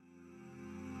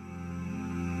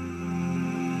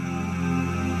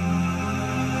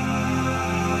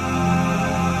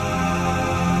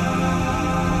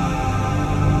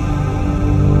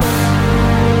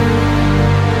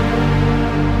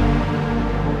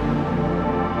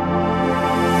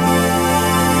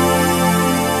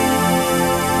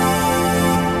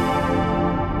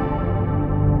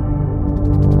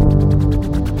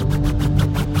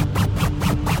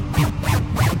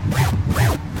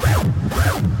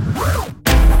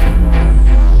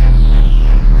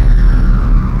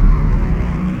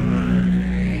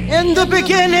In the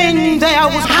beginning there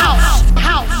was house.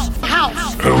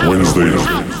 And Wednesday,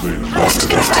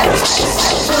 AfterDark House.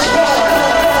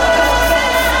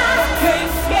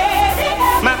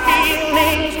 My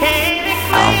feelings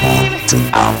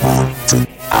I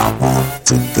want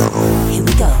to go. Here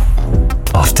we go.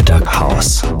 AfterDark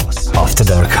House.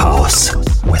 AfterDark House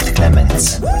with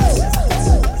kLEMENZ.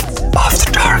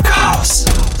 AfterDark House.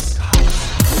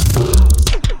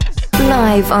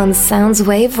 Live on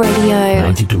Soundswave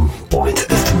Radio.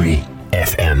 92.3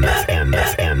 FM.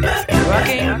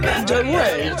 Rocking the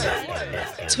world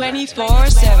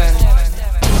 24/7.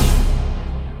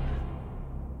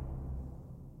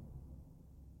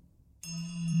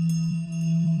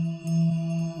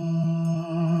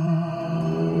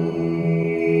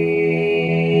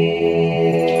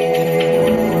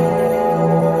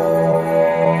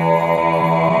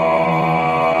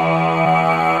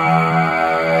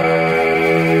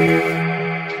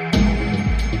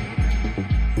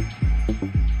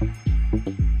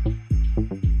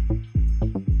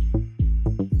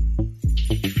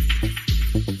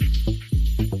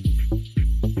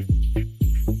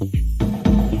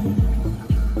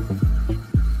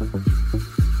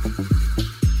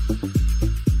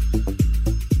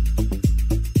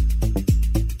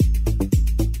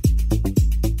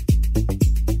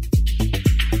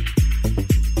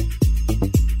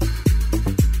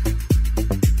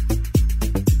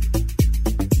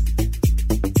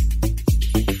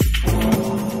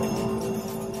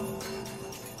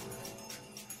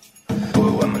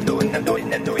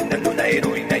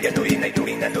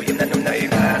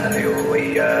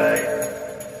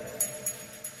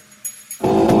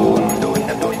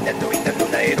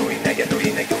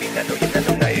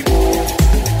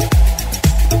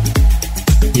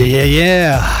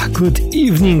 Yeah. Good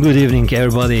evening,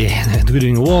 everybody. Good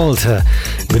evening, Walt.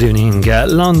 Good evening,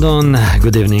 London.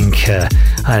 Good evening,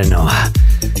 I don't know.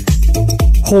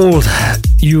 Hold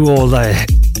you all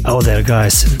out there,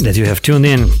 guys, that you have tuned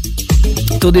in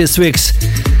to this week's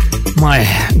my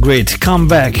great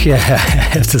comeback. Yeah, I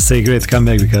have to say great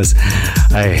comeback because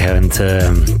I haven't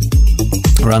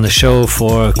run the show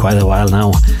for quite a while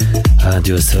now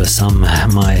due to some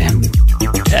my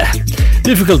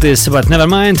difficulties, but never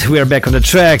mind. We are back on the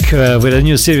track with a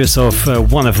new series of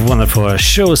wonderful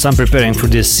shows I'm preparing for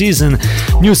this season,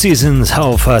 new seasons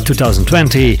of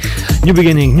 2020, new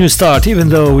beginning, new start. Even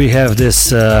though we have this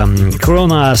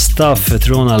Corona stuff,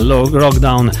 Corona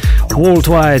lockdown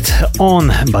worldwide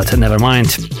on, but never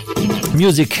mind.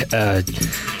 Music,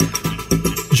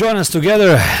 join us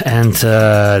together and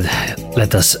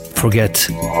let us forget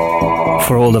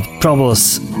for all the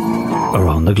troubles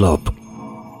around the globe.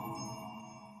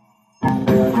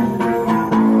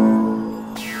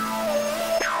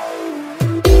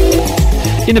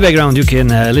 In the background you can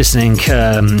listening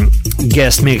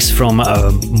guest mix from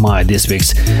my this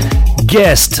week's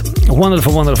guest,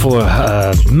 wonderful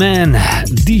man,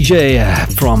 DJ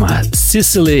from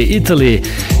Sicily, Italy.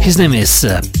 His name is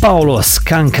Paolo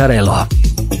SCANCARELLO.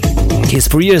 He's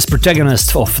for years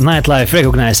protagonist of nightlife,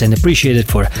 recognized and appreciated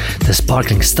for the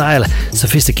sparkling style,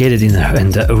 sophisticated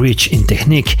and rich in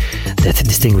technique that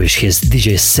distinguish his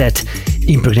DJ set,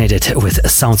 impregnated with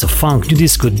sounds of funk, new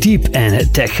disco, deep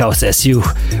and tech house, as you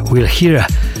will hear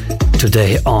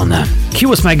today on. He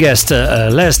was my guest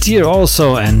last year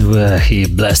also, and he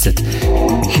blasted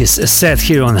his set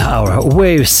here on our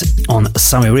waves on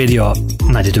Summer Radio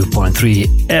 92.3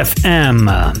 FM.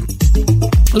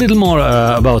 A little more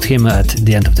about him at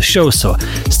the end of the show, so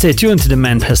stay tuned. The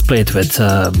man has played with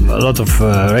a lot of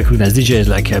recognized DJs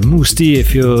like Moosty.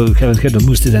 If you haven't heard of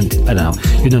Moosty, then I don't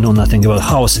know, you don't know nothing about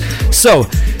house. So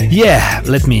yeah,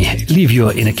 let me leave you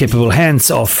in the capable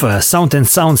hands of sound and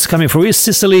sounds coming from East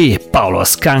Sicily, Paolo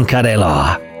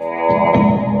SCANCARELLO.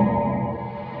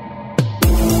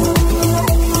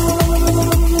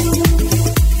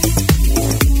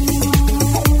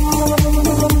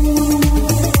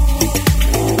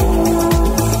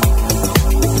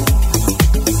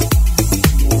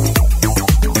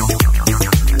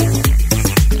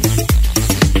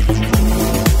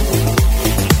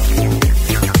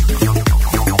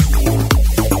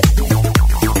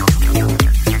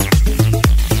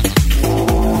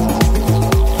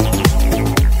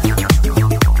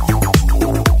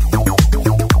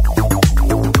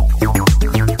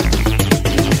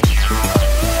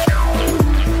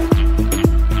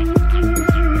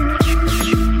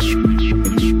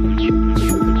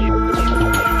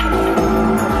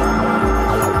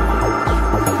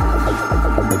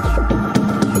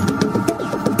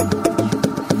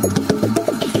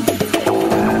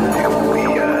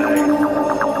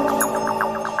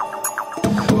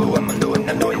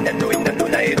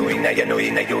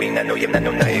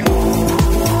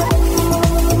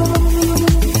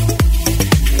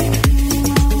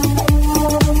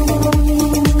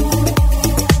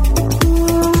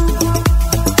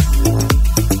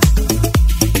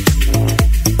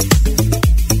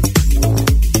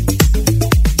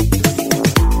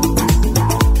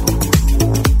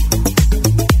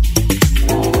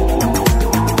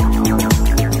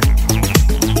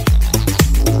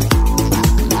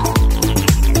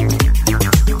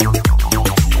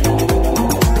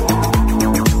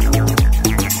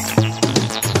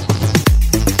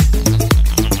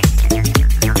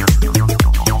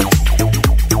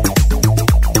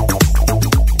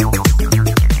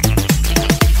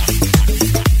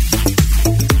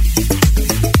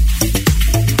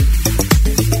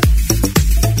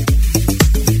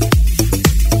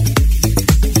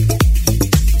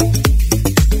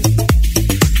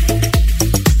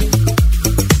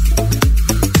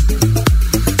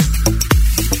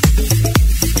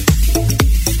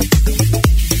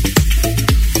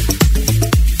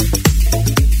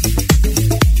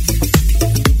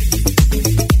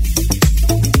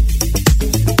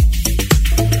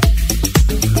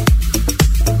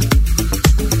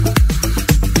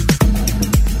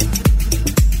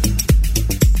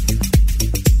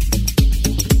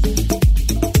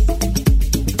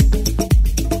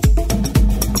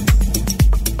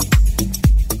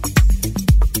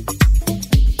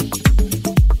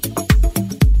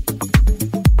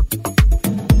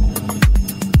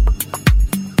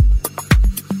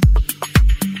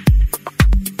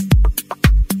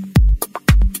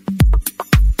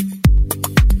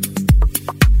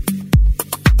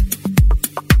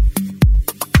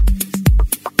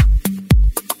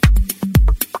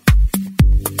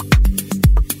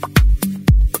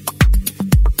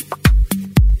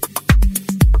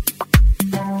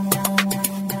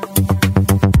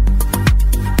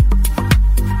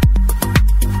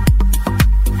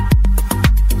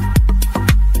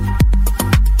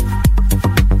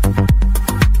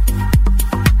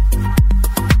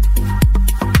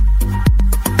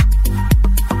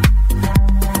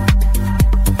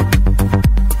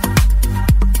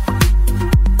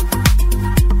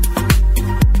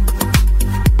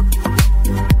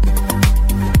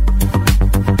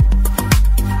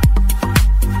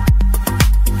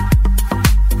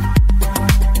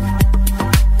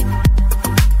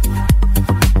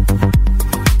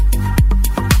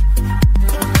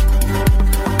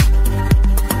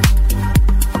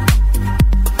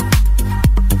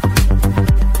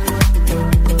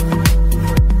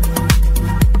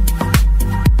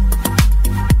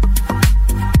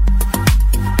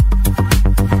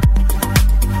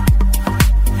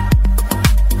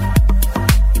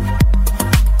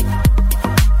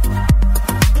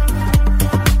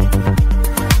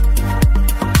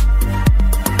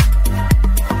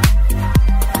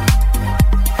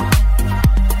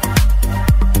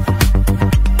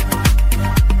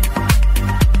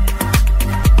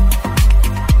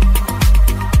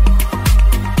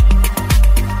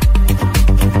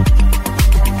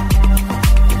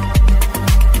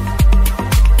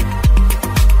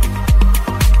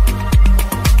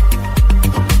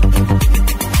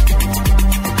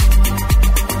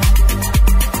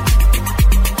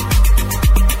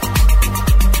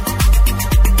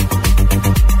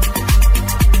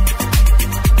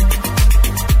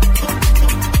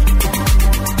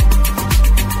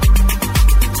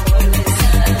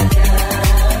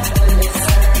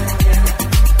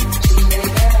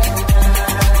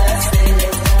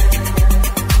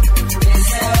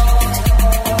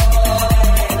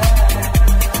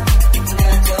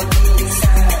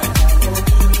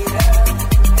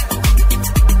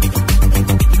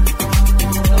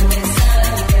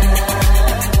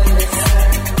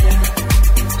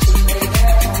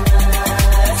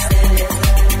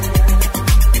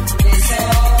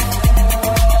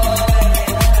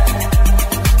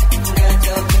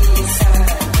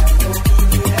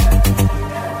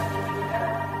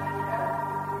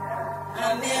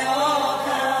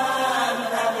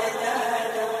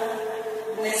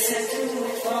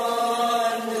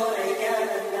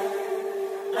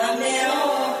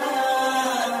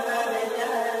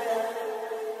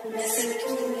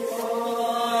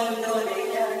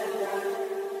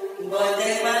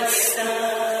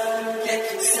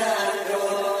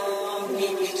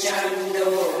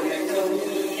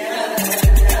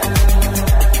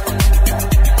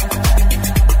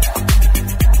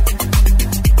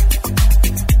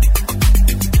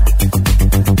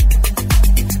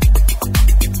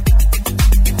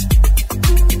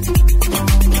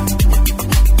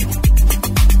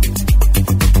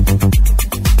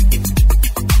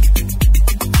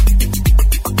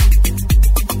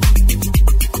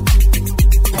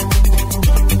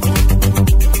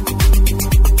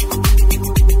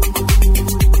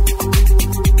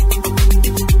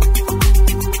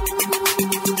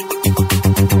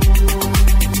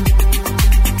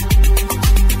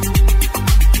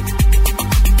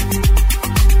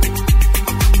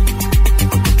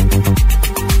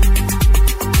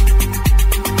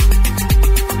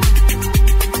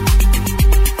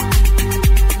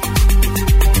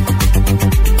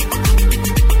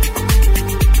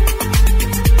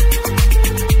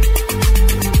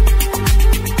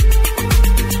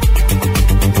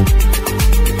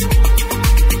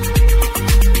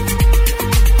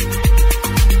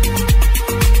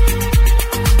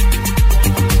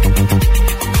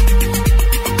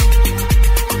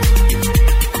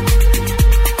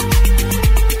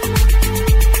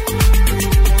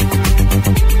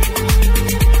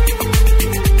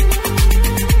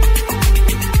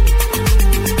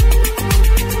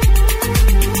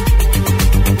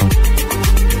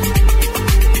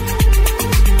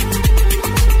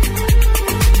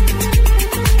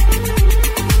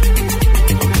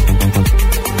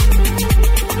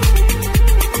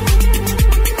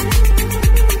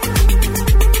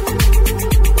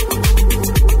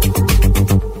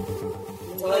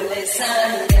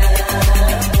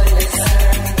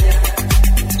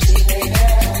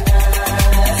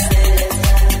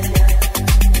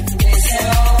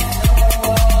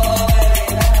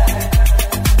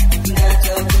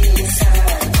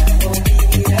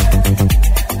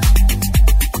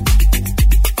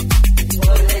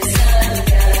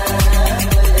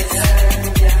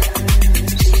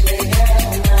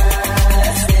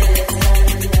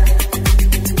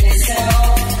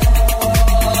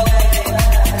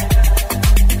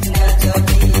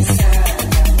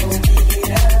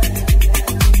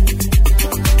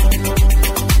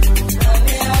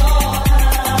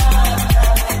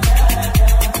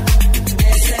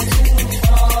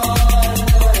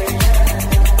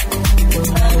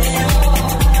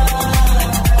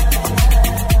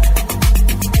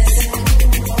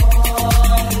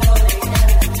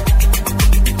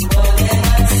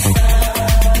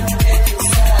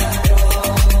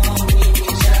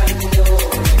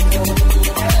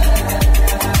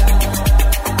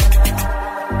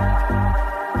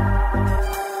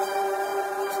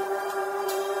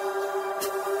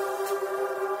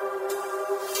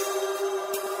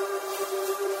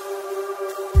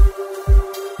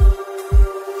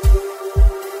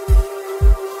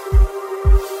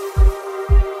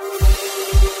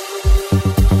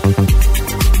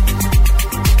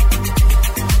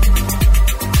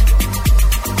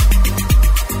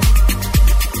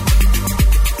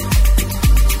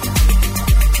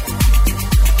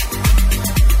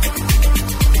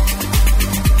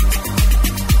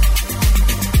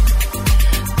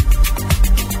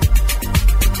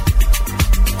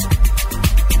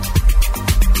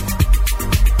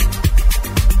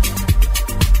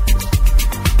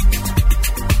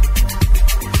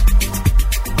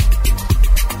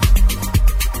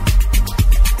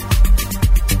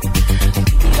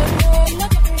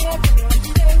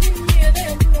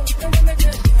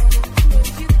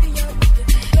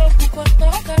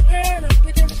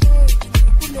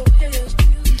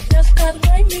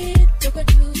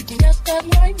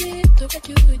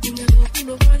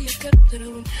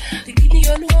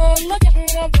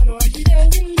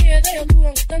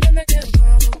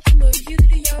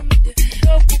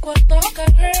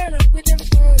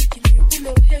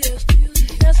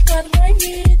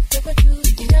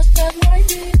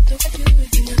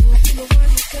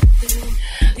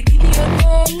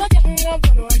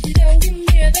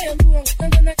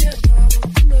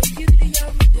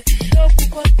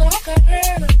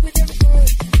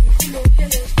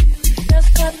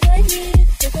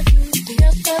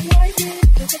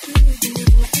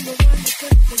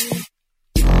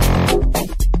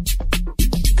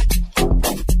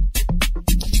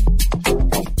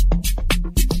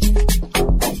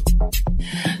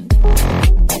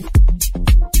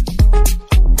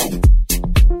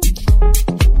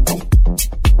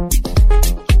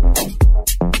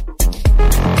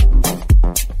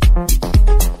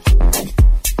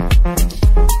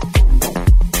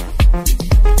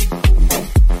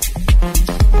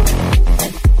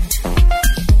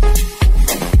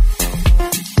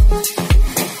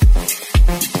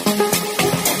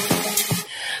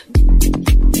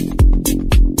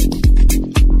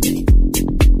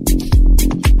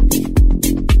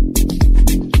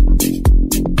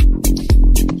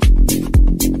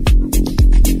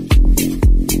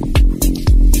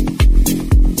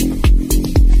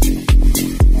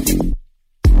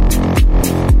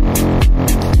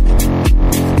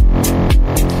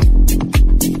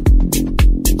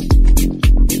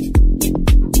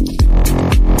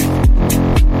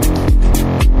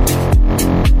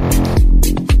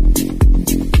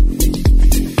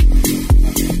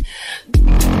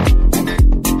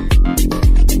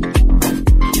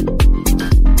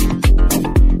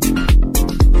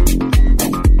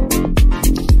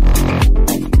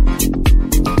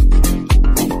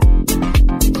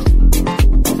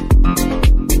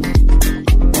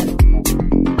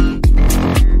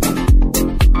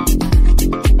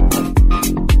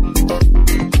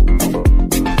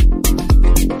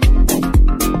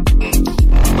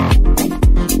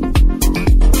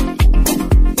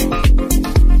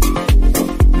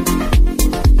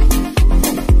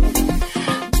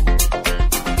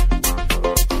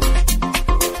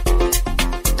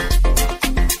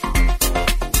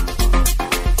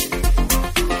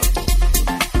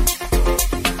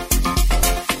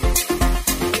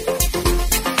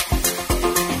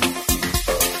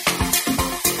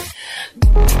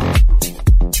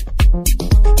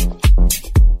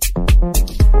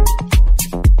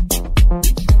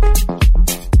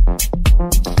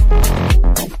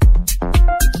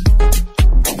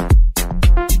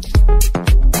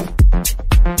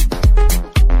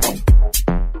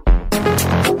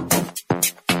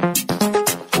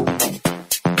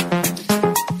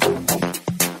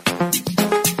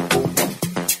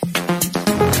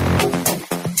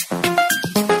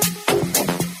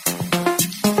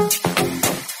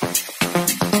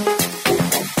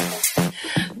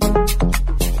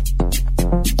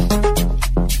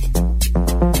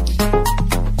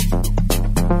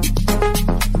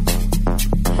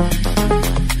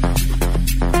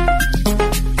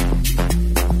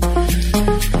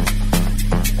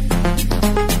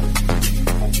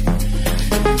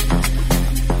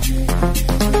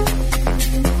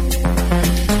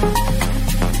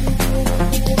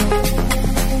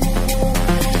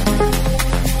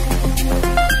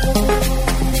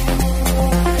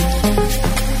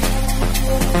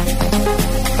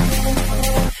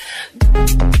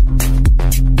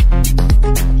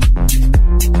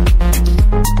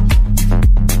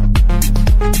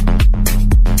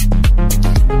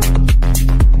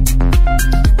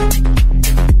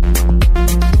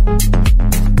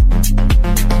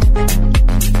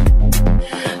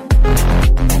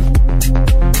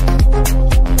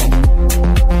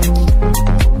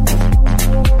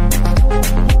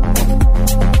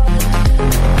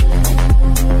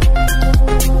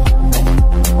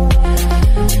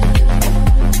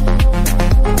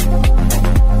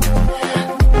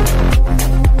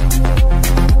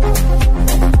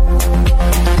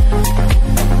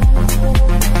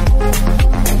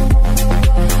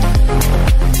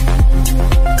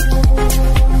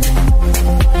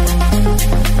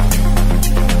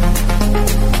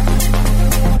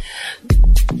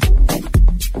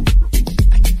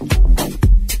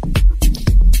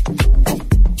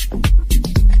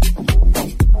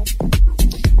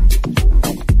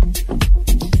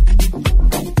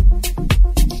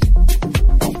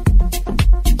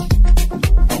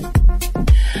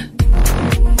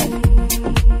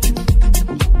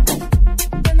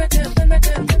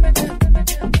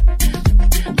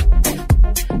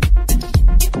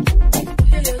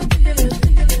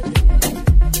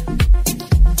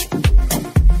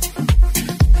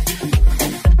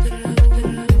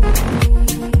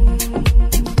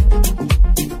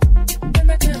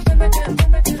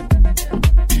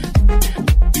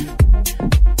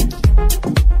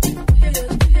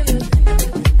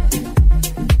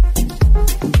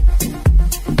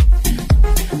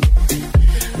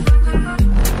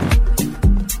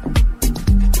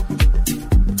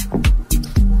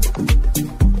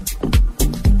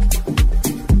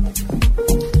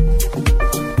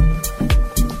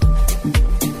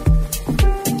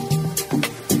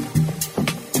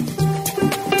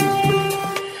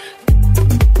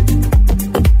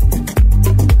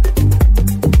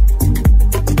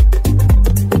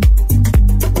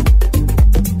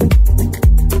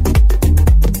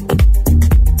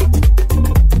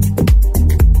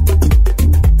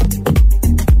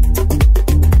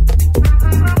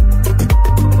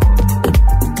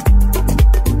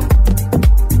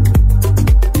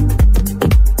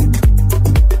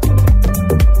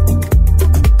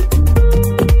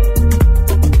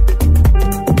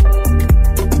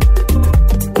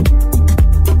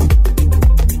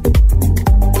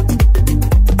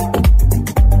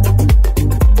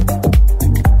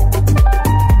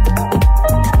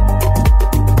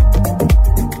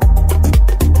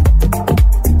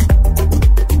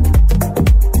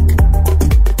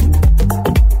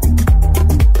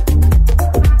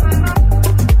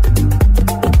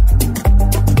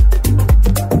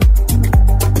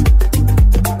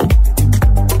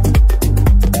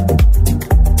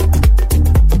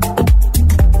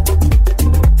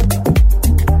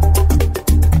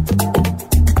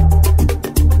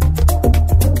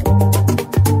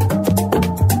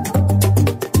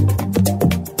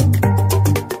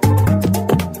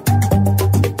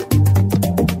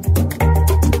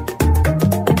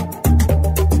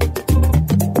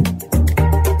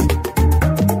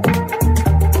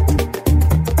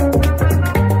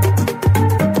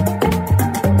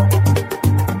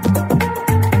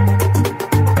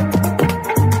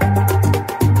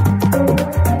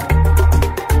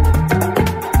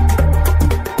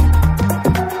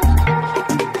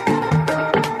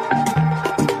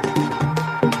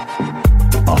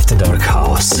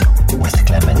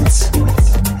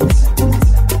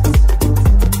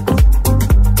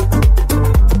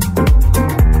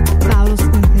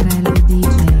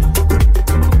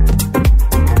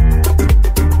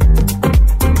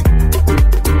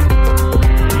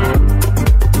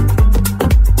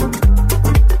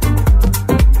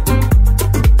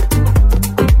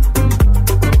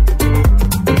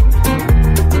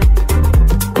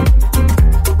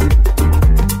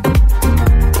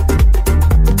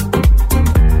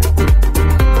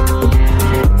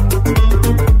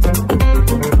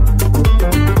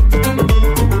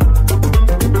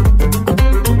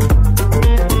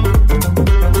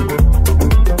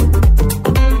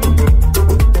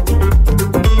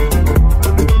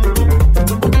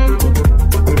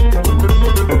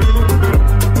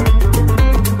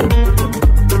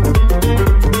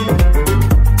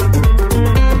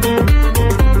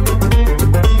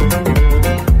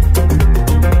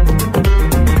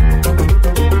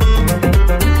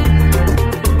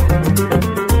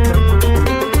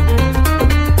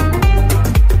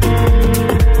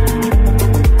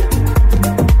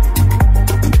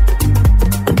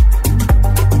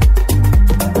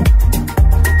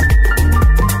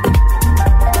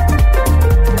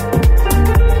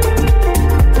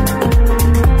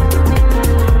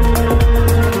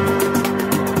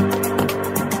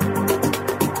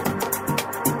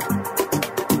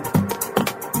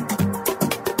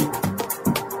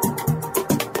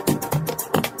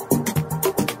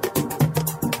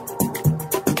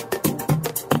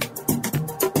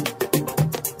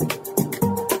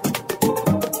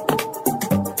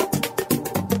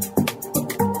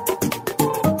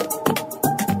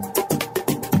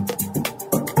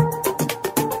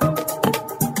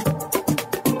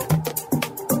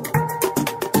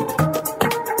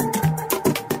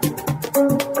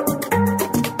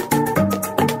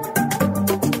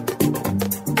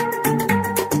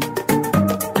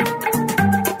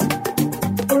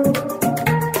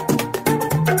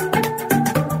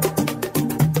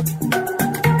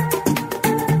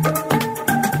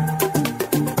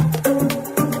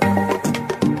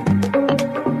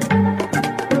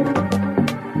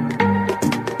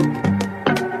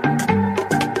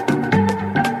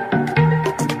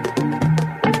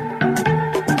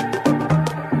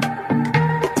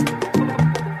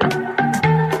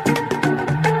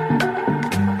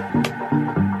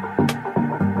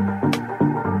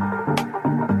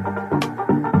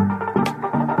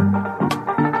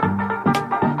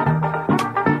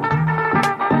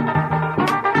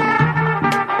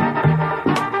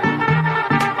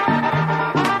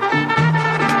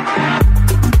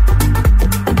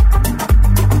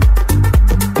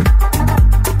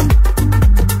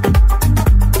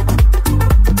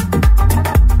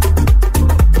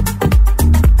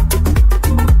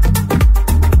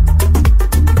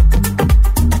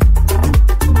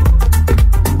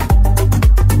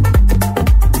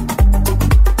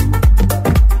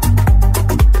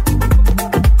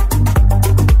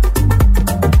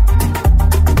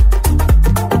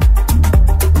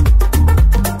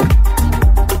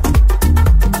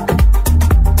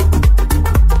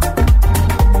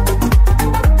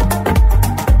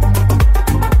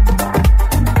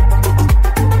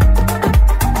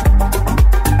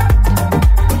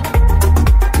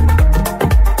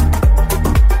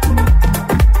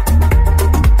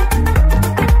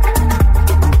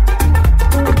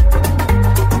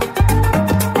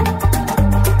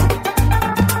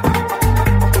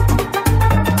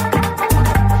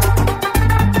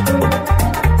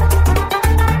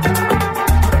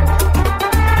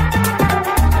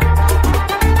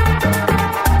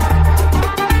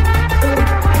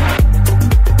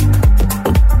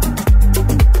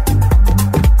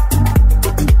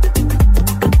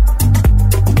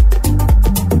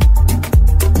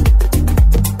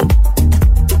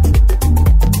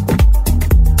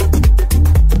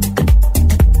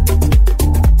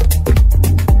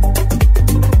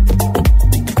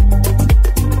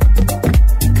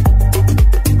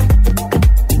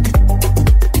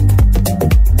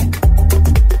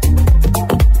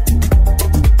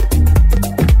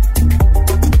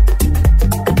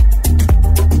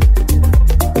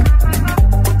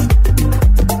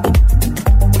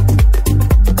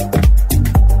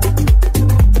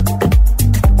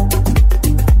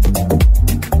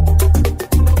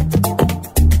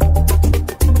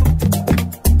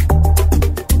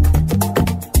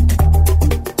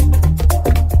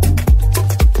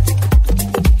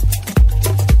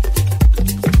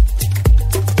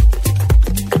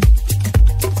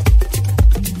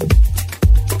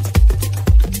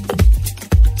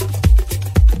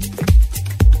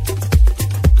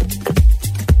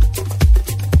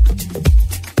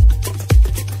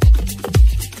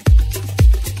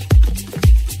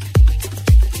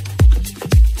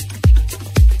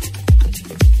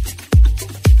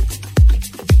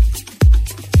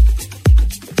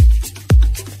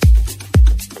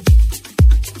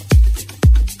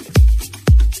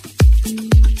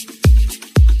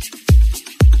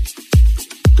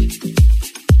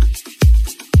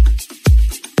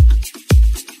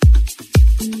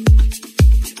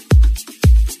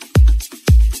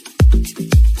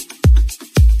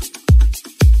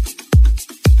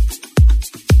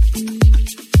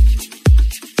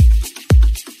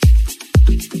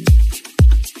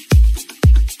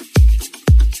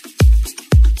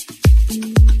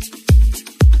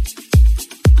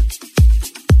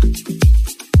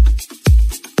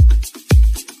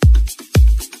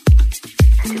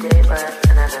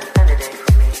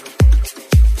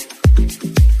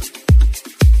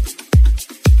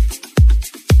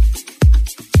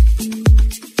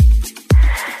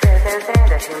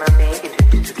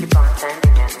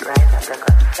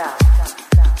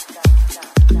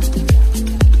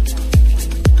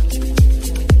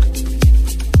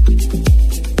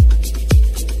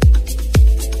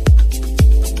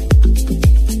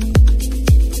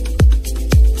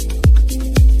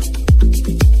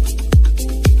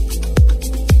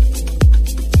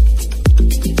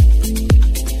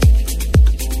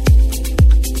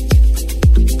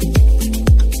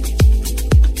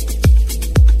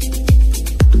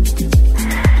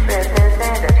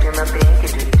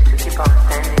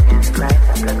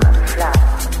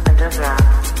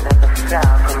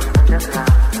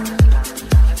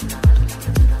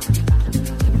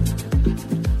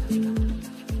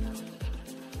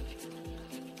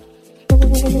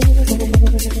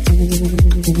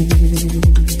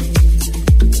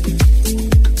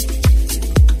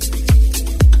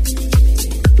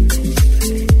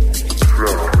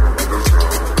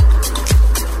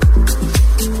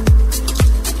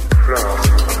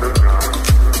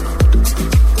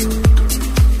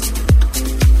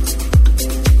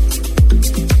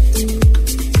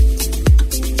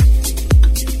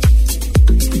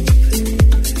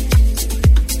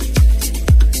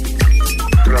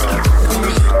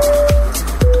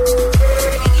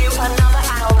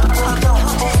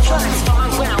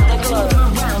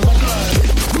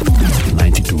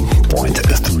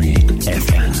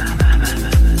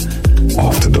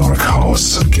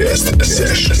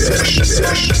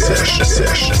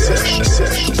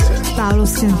 Paolo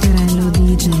SCANCARELLO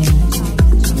DJ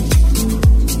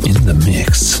in the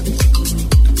mix.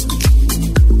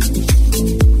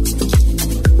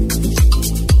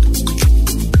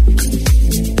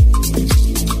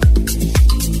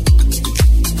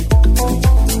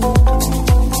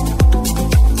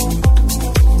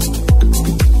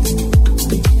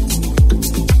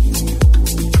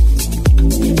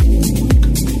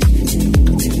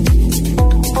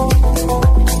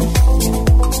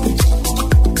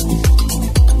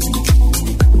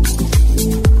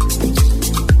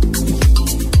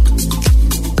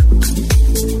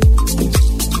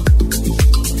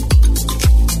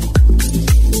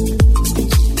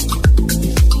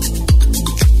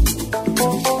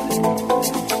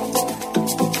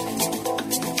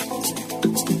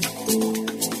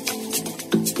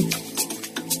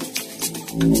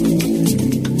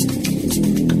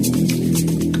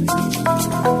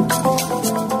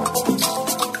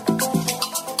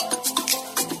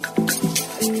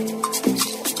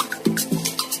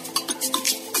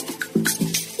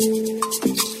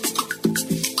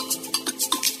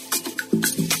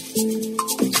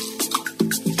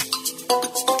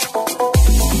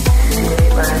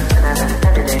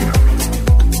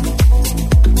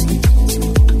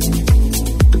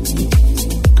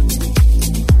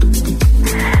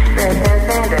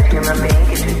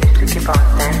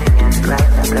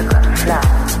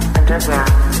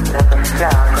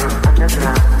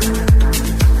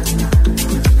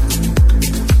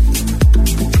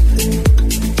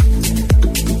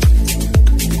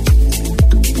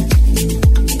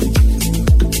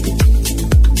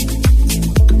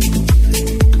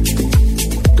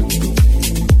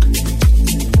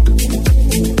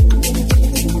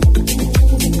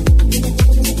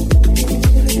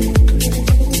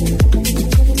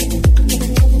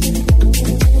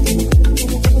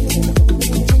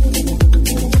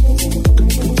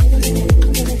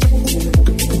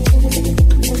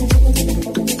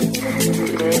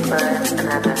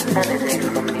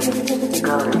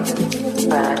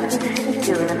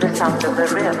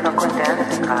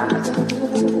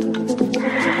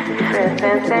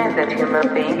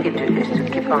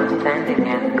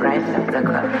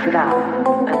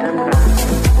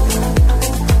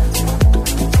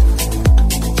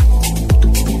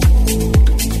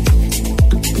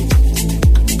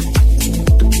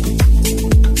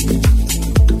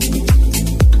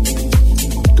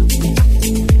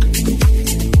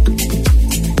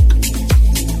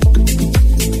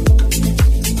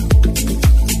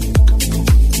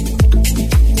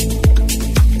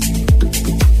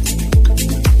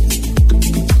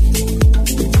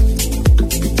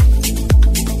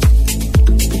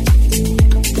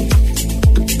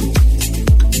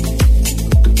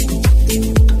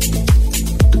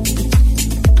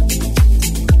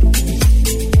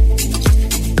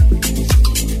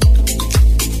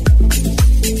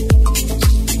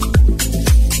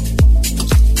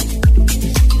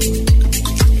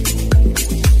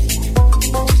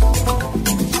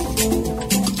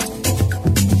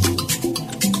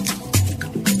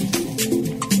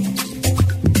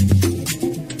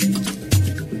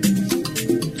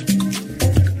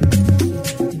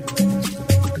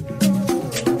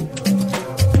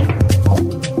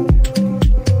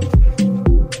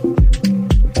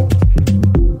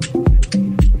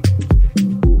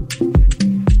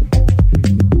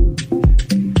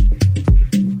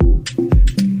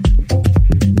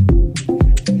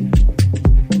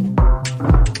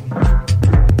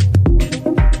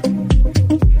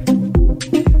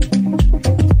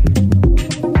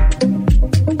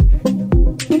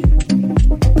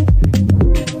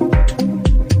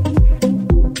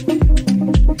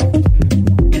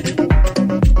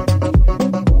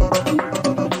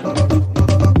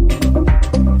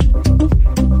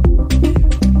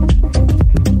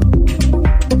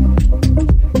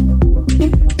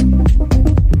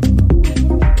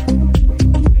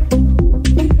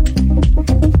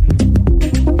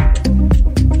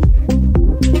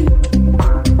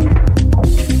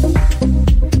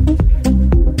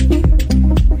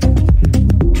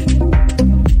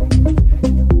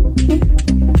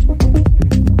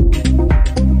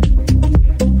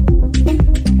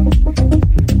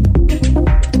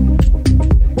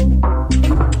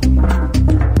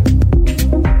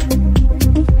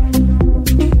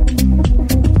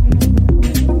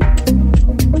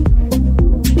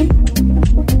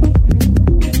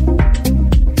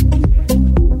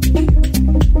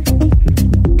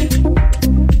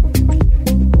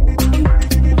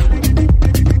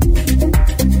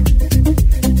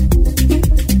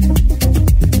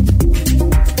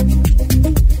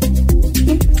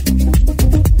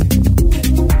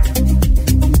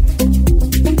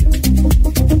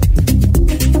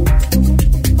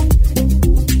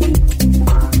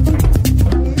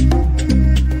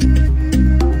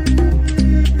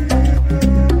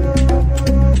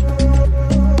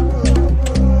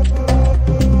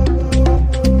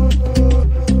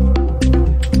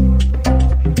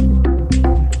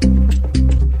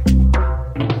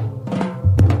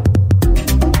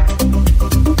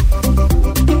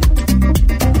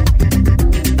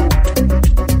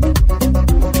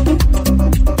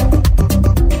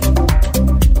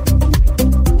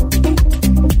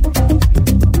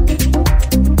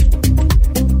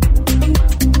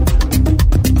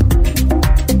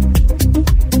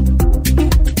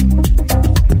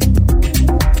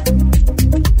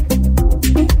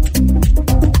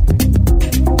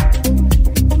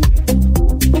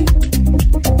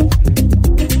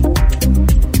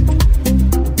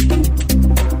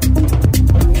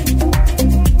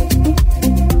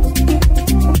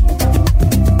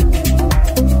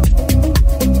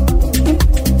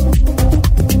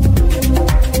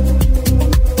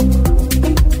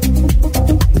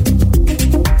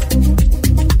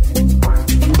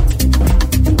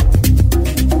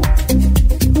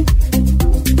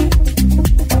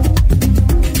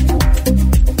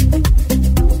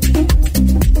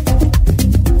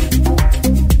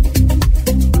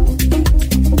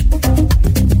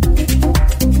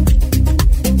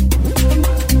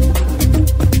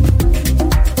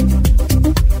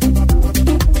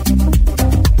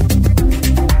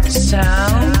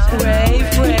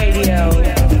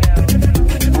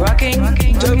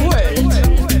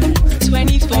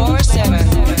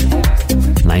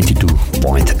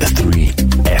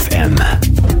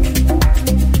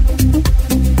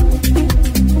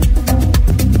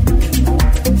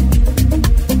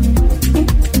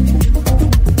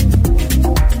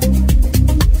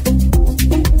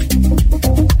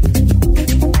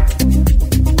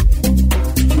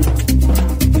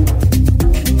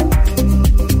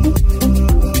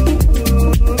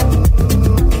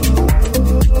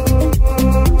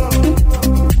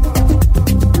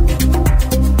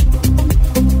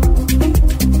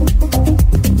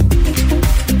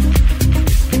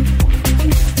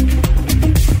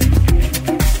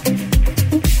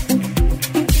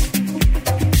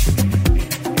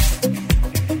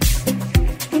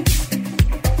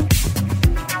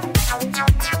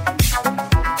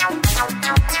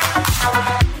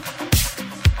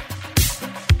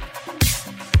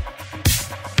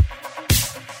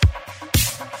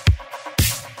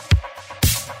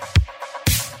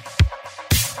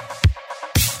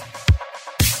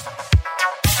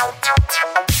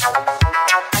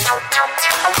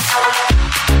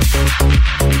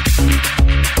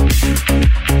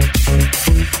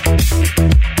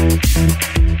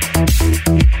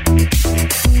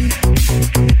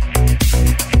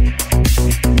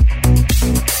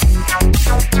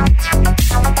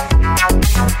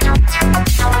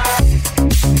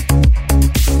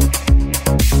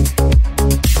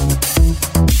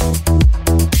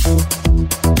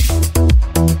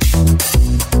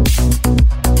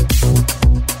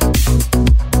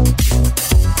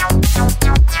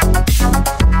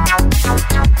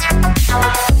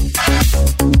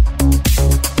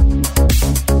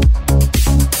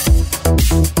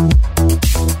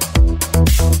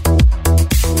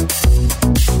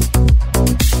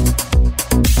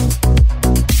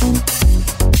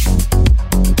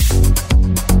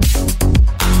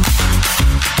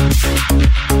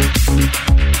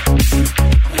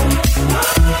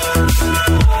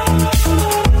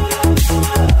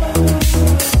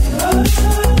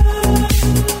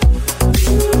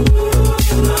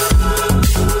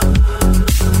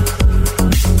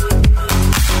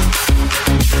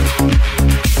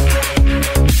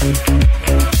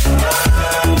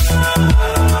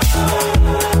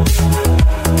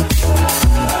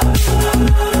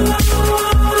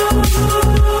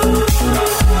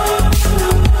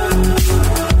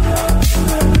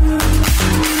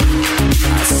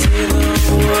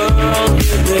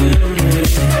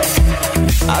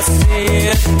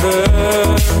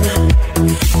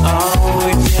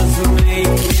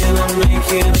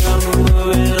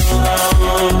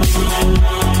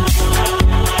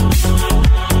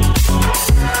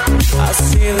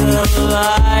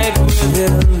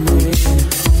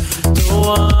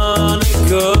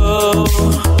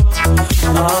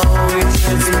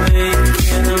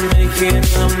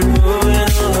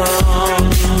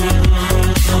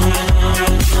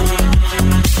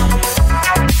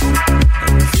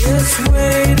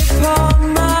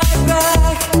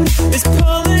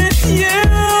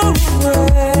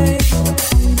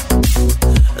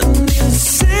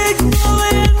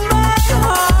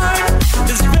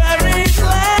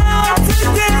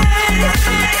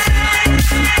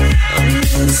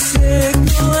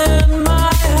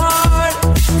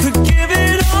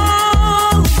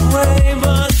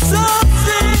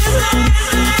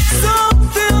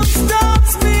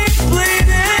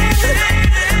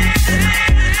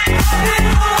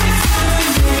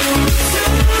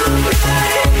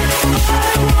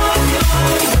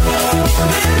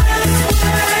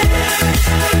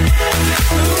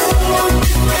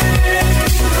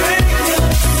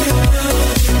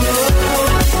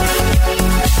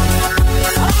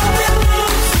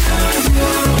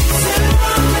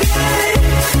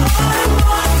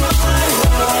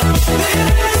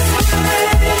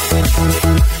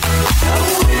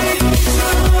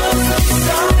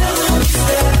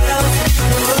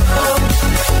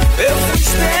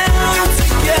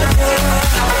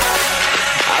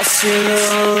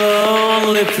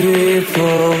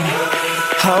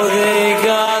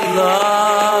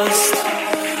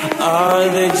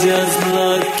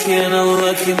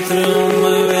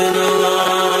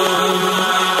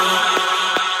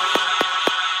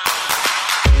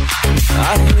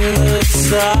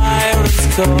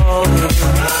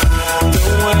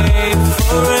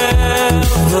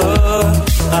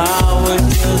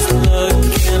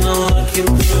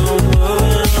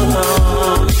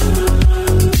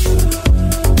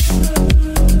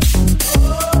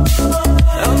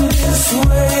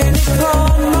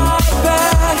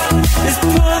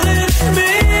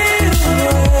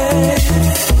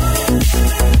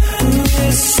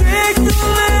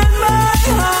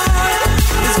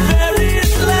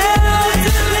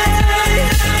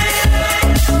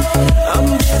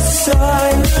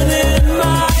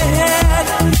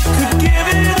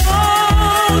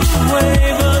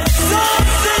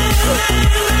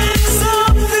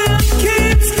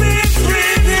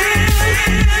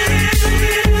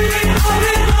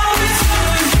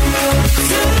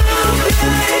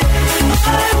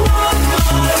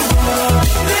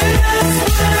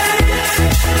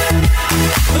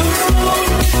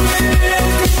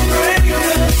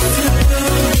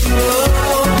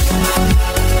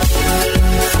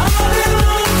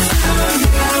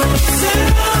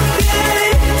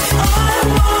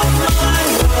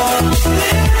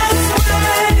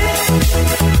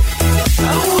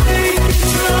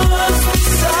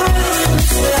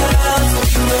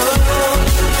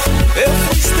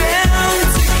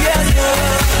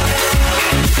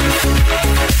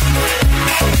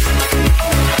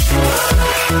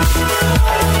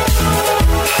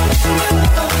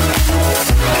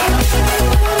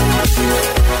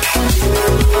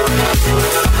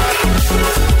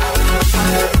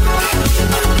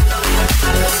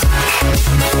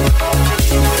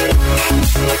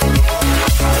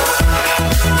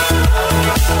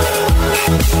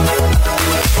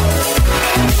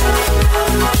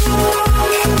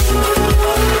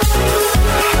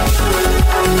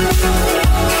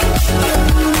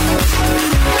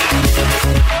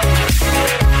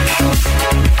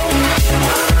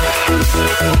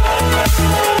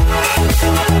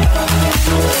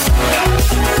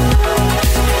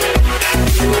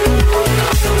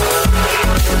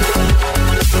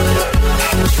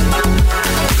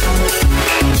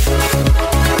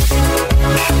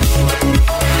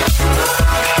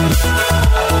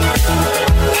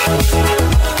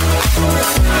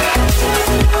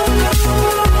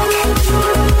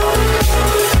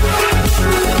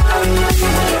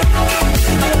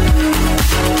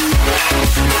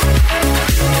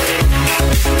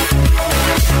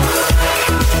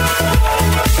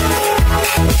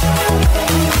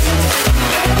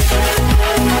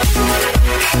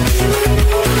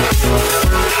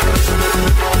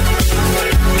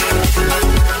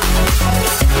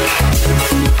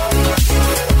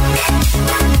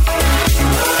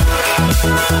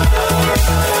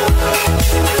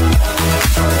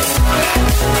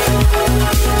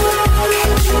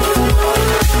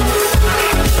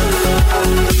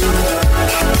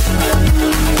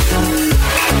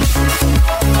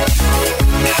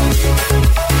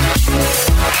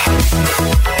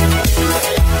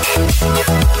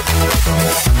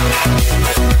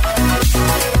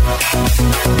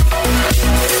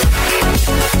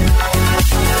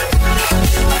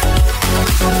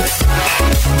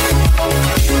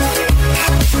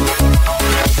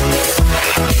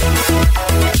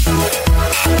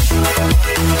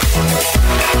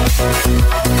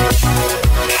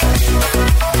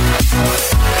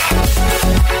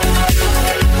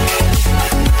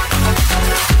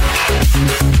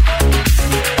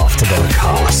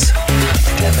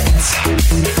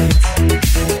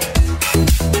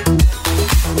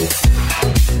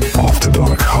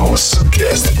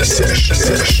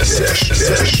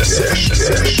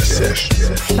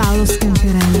 Paolo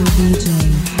SCANCARELLO DJ.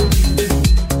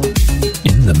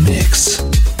 In the mix.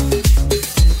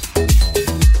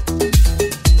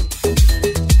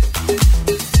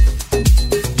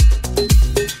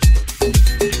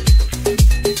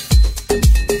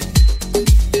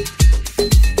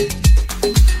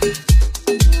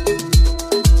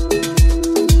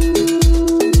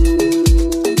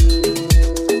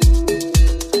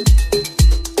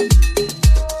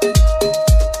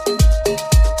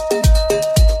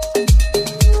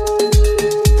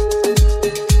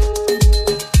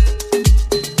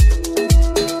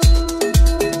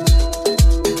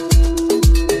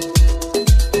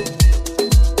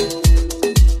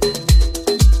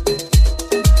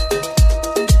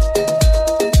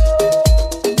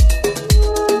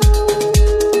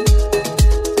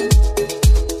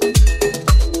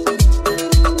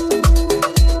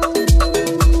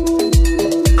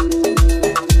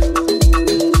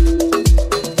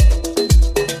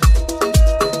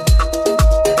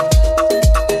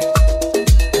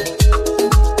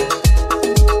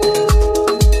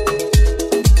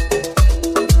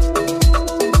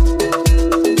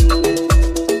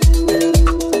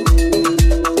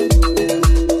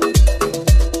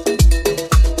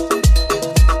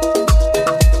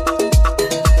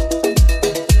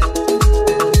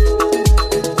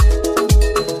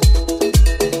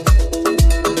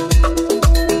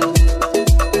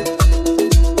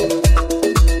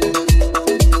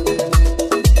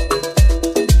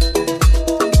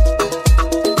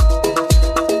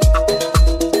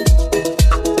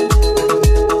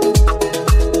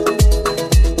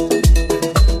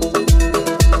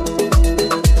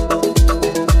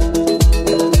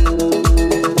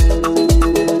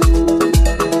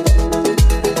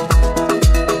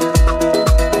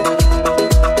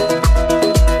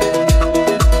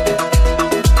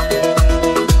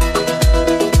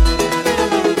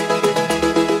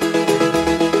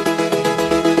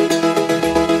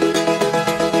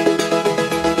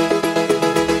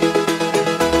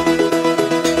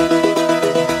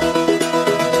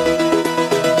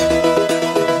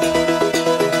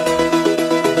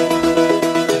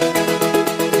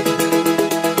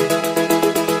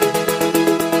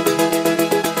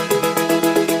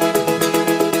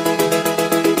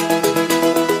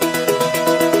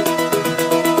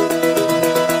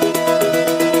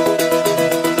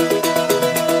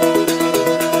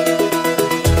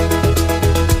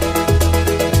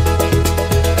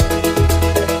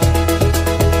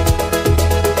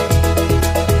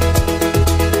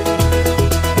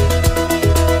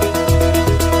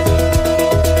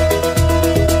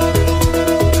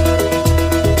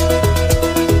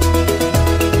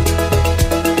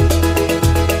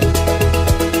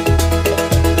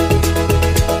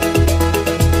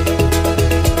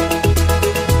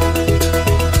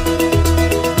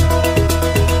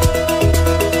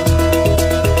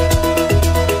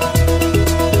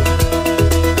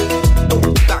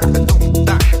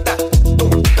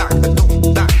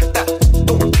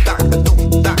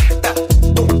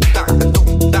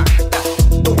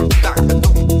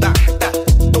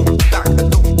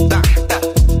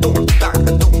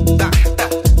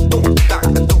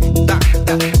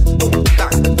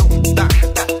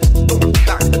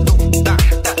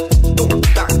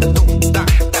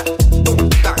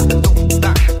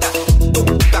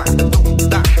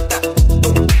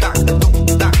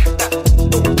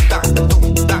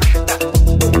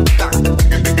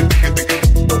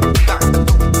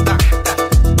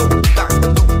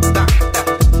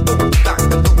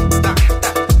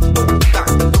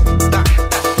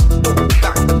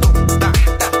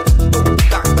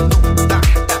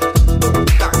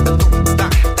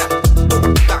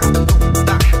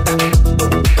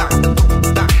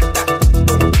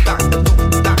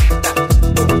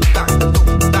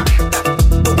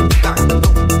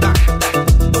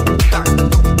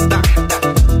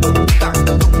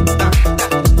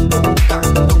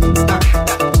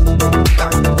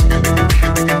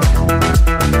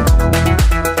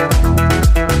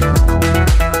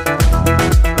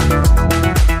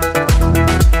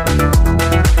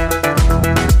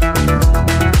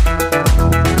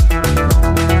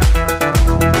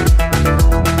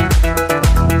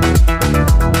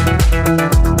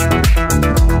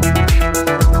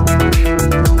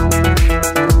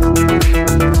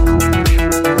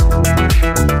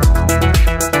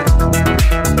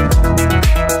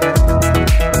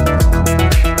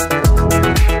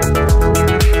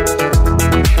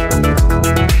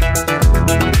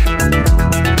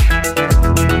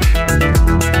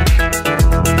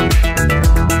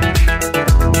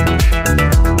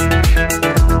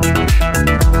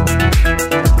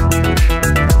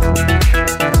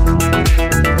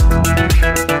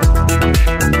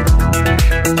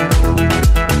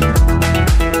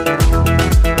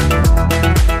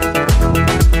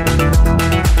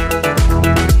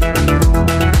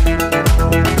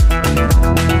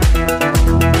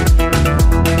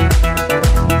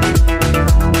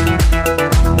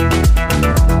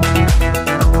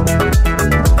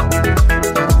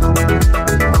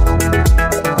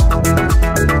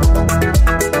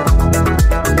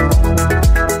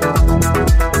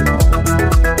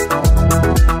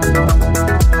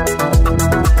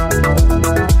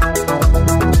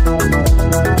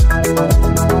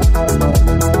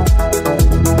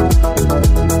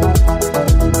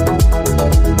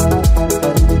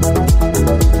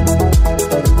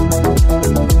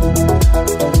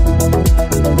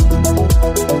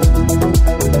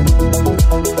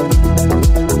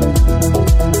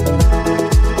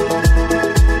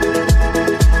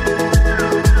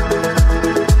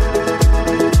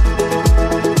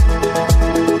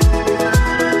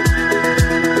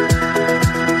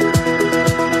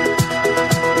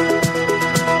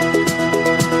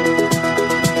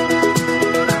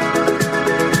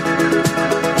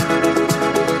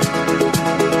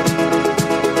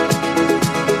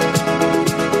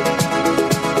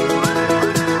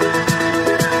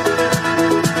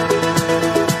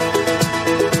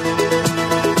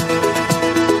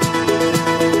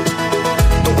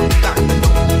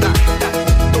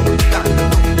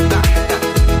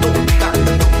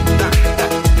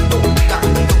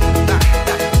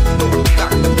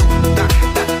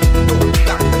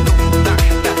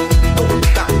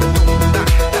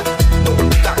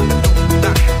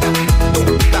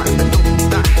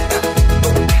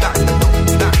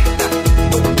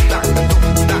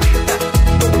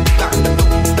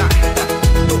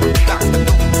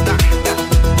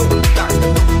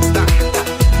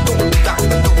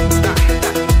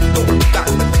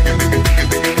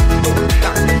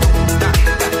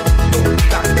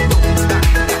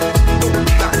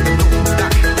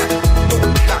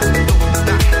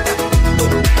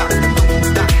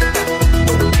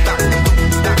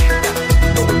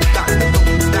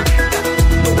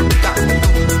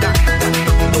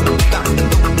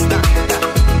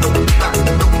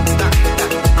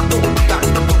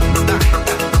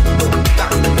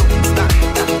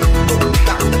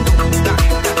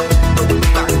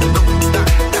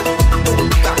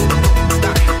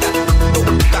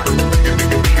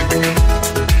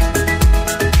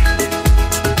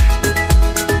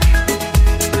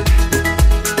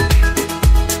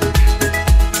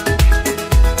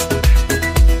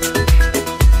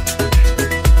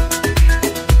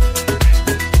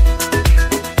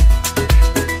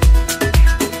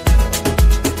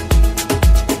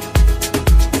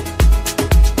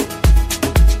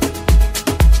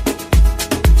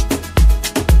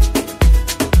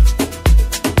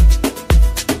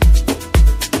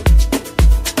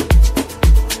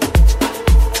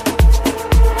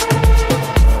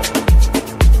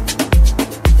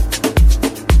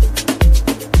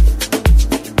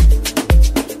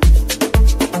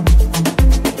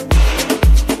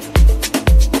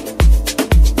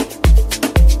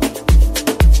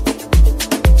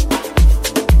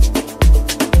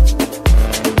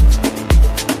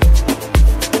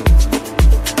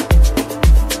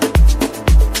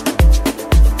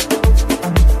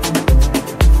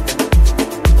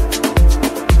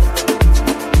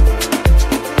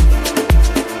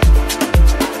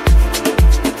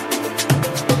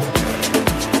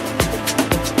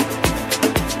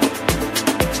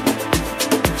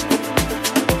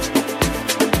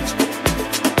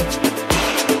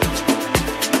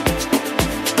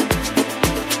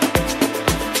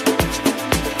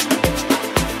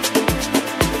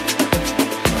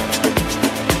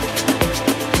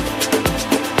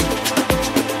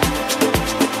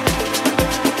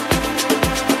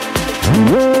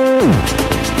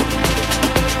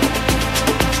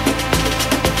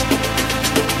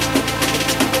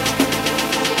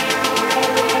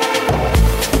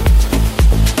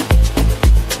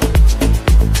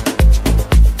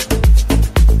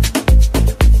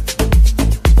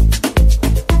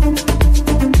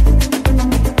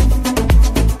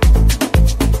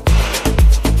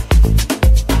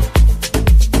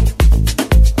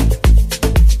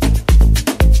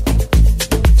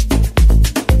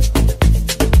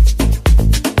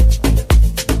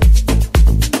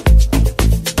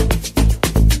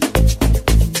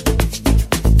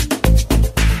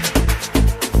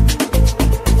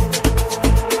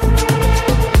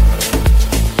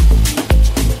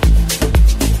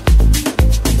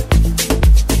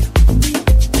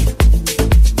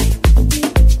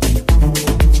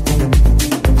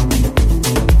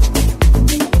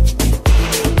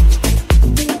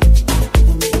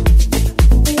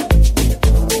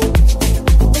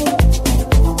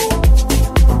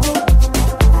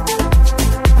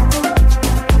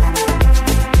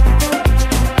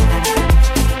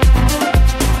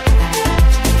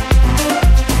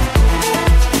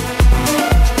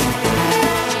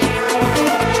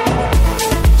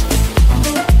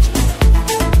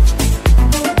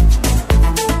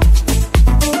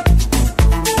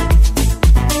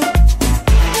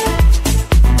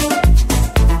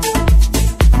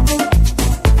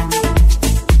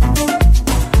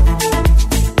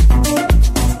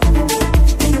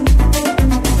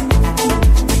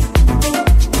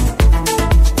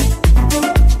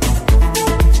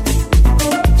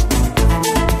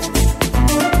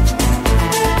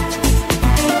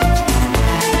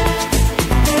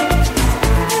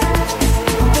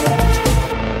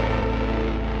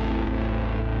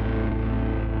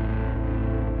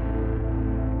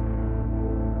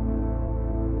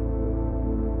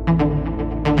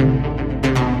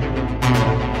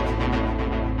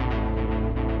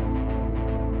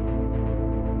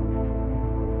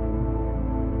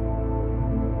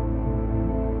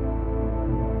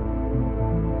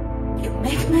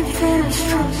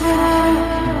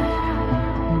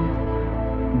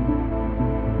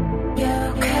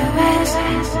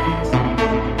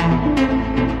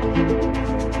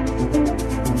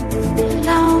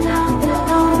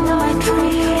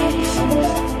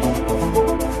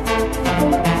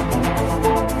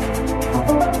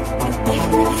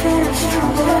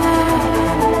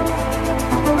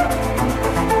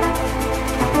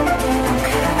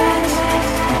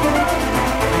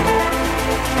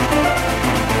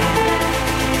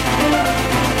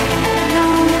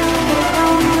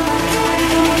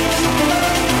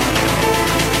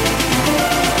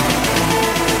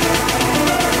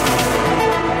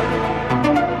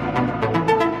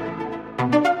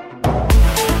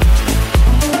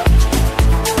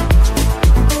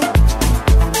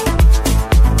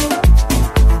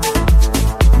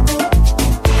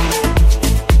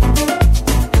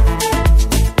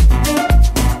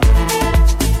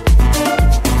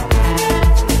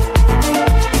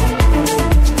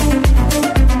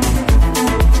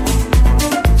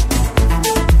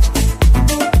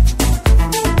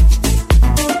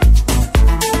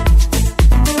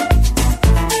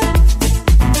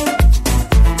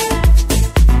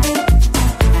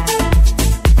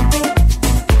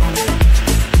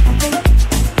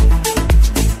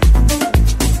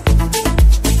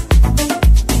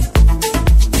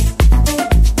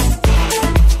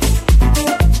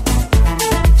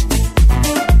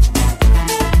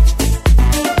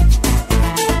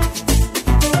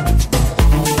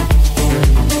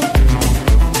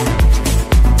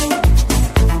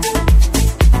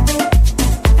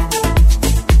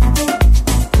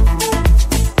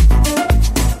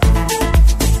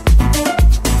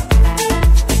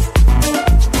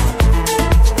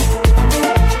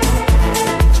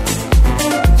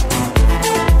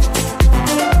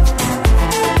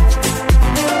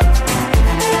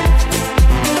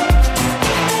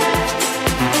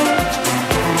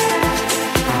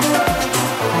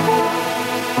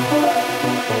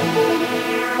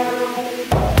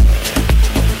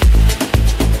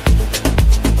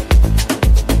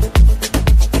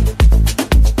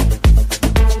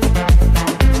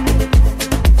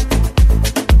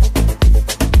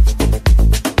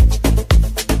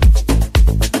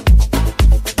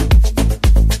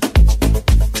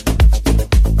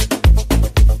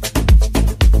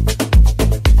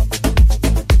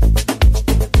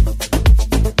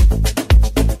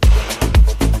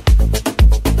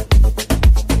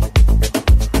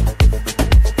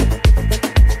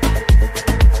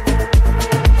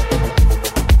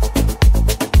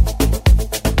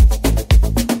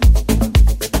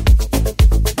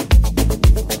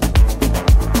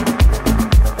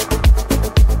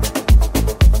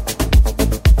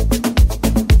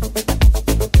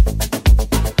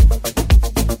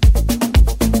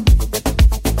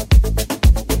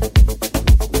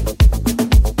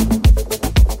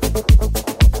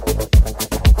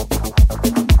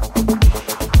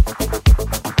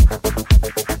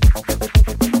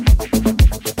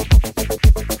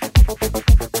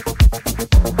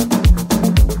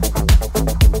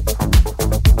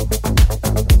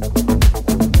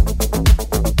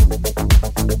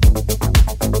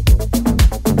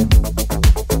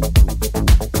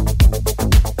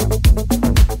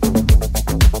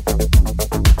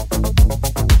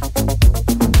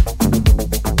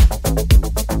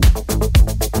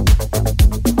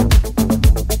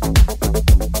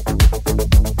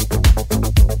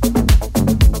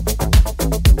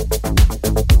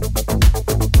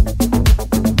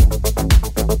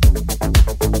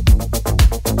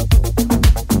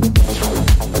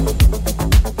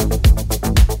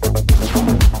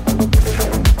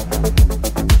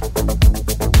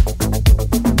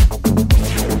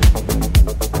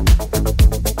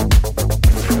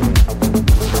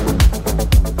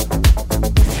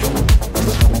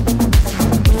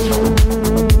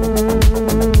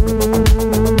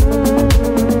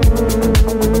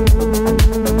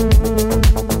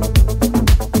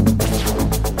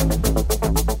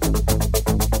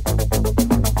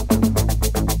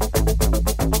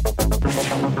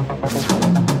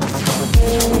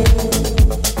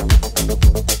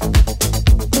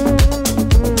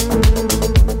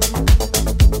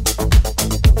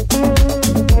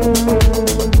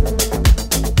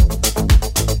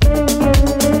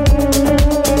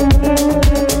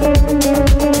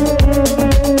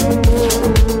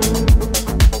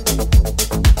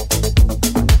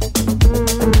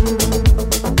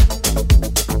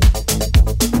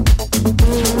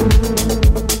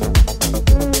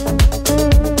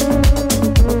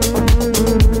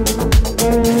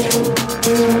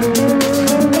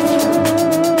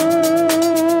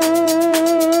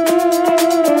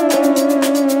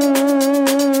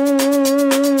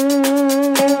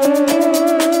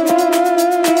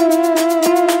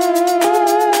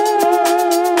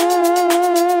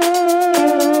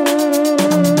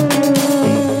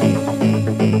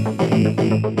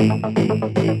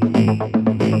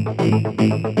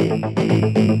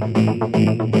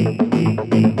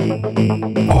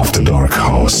 AfterDark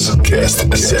House guest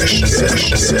session.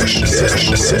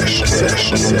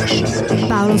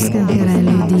 Paolo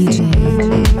Scancarello DJ.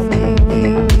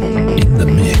 In the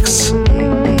mix.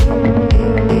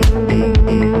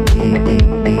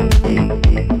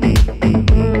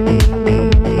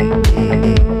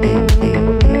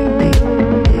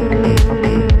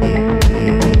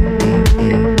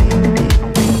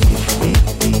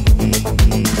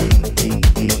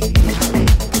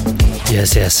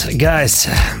 Yes, guys,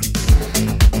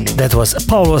 that was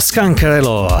Paolo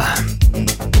SCANCARELLO.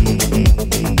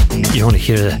 You only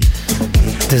hear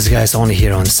this guy's only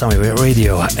here on Soundwave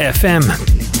Radio FM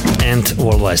and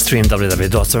worldwide stream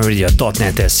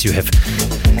www.soundwaveradio.net, as you have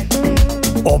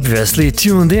obviously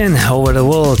tuned in over the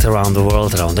world, around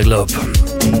the globe.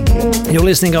 You're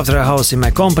listening After Dark House in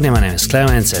my company. My name is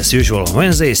kLEMENZ, as usual on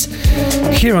Wednesdays,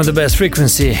 here on the best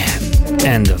frequency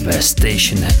and the best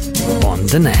station on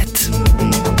the net.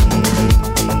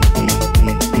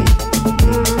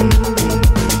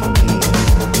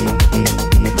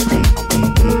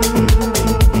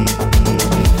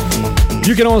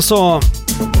 You can also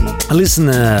listen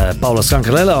Paolo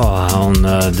SCANCARELLO on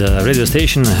the radio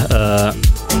station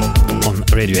on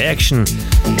Radio Action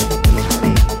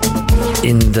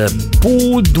in the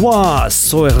Boudoir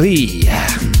Soirée,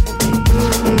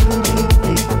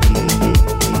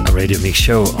 a radio mix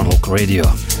show on local radio,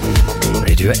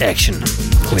 Radio Action,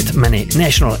 with many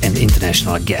national and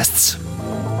international guests.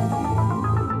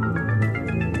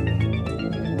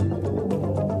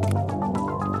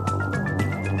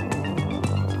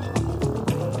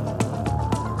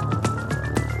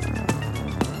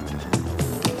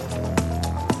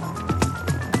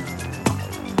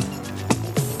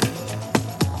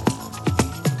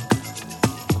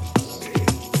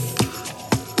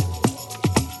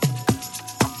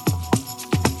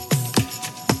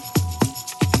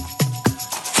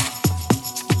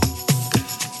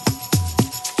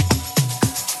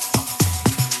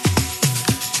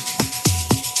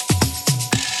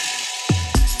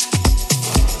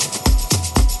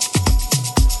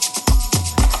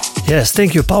 Yes,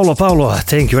 thank you, Paolo.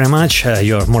 Thank you very much.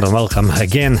 You're more than welcome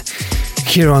again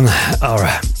here on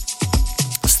our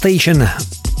station.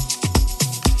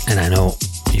 And I know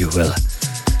you will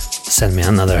send me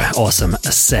another awesome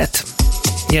set.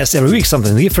 Yes, every week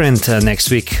something different. Next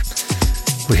week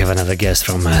we have another guest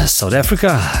from South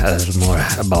Africa. A little more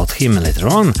about him later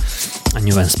on. A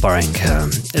new inspiring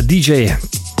DJ.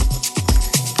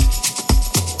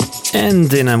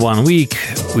 And in 1 week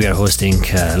we are hosting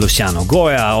Luciano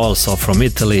Goya, also from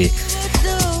Italy.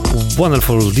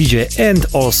 Wonderful DJ and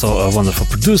also a wonderful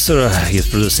producer. He's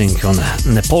producing on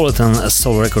Neapolitan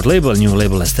Soul record label, a new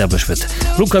label established with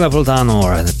Luca Napolitano,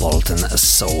 or Neapolitan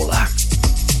Soul.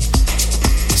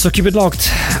 So keep it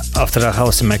locked. After Dark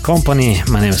House in my company.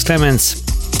 My name is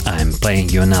kLEMENZ. I'm playing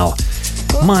you now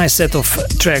my set of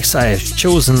tracks I have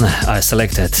chosen, I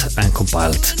selected and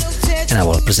compiled, and I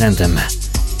will present them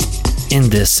in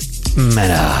this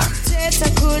manner.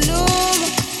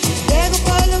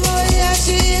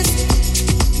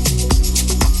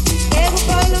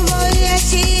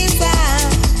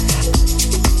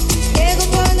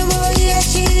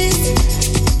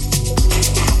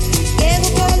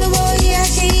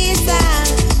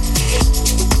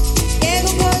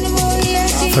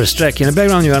 First track in the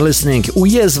background, you are listening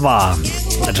Ujezva.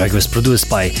 The track was produced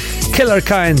by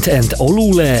Kellerkind and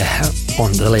Olule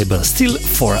on the label Still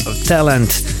for Talent.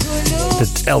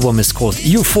 That album is called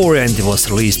Euphoria and it was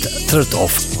released 3rd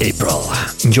of April.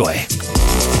 Enjoy.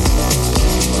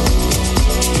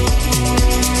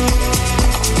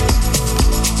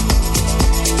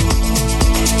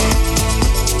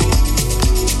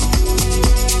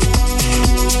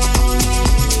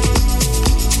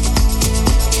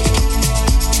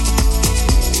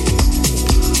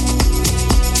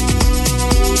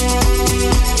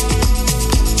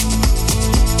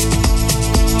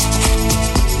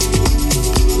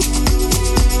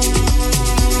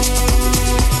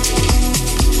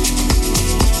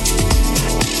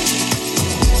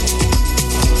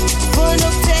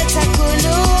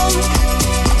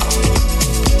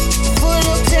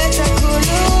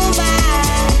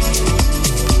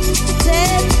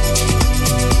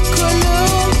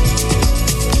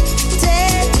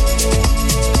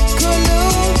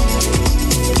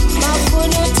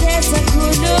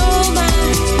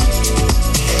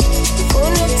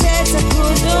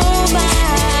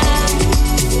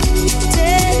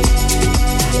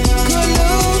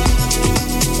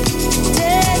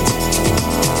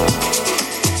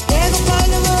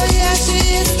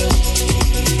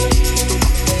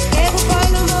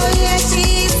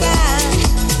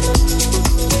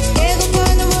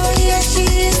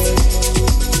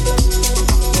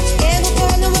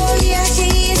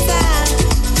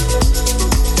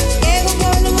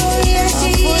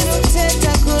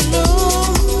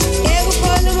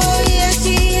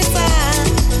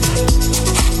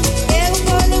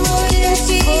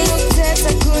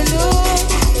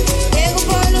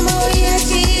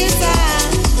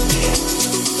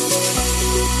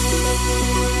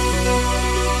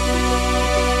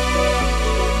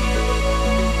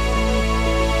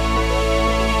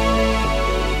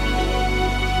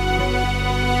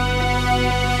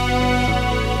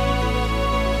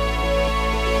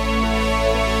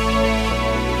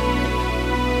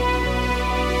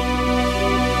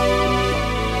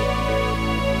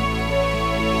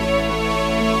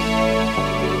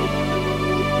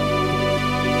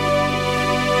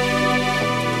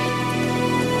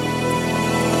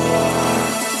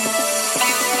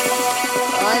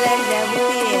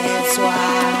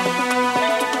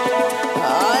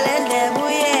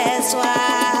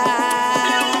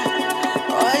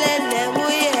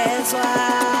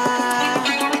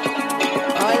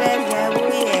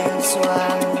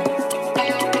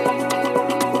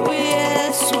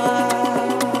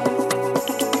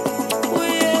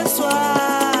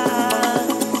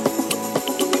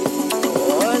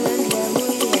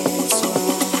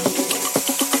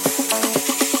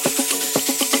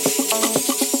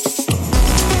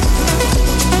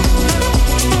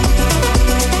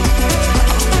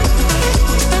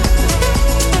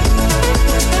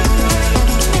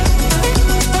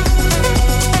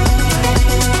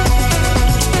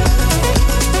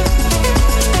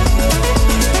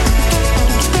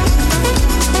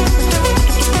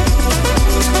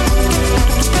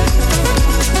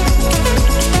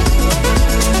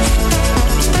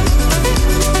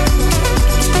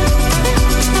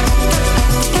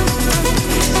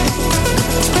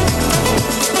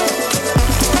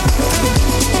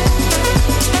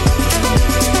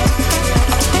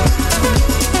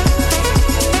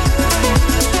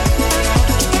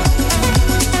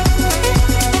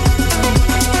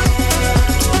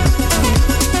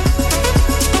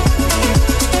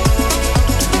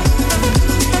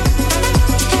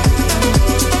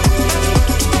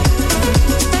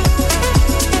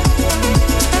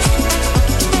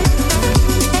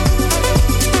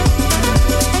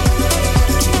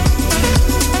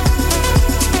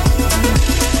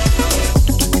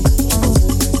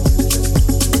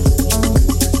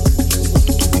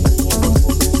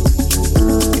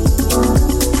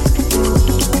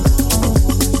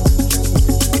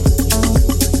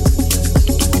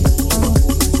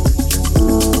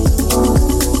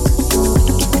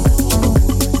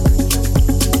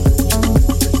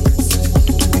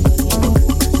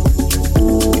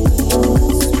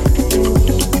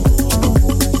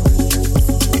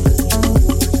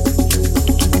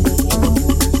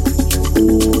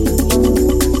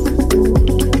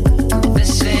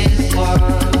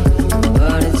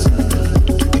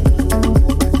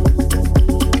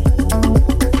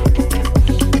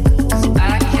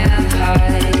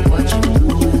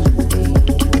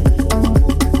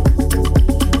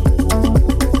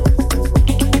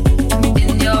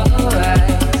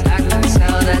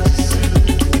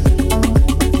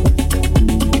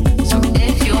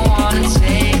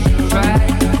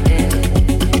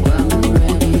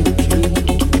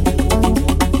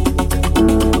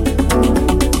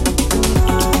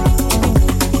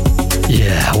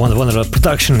 wonderful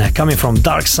production coming from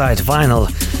Dark Side Vinyl.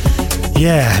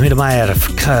 Yeah, Mittermeier,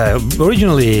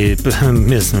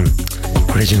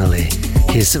 originally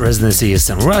his residency is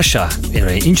in Russia,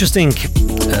 very interesting,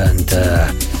 and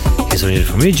he's originally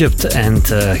from Egypt, and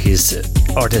his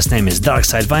artist name is Dark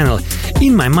Side Vinyl.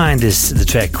 In My Mind is the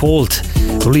track called,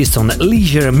 released on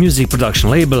Leisure Music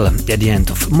Production label at the end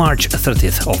of March,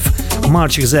 30th of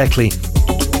March exactly,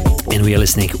 and we are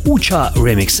listening Ucha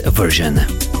remix version.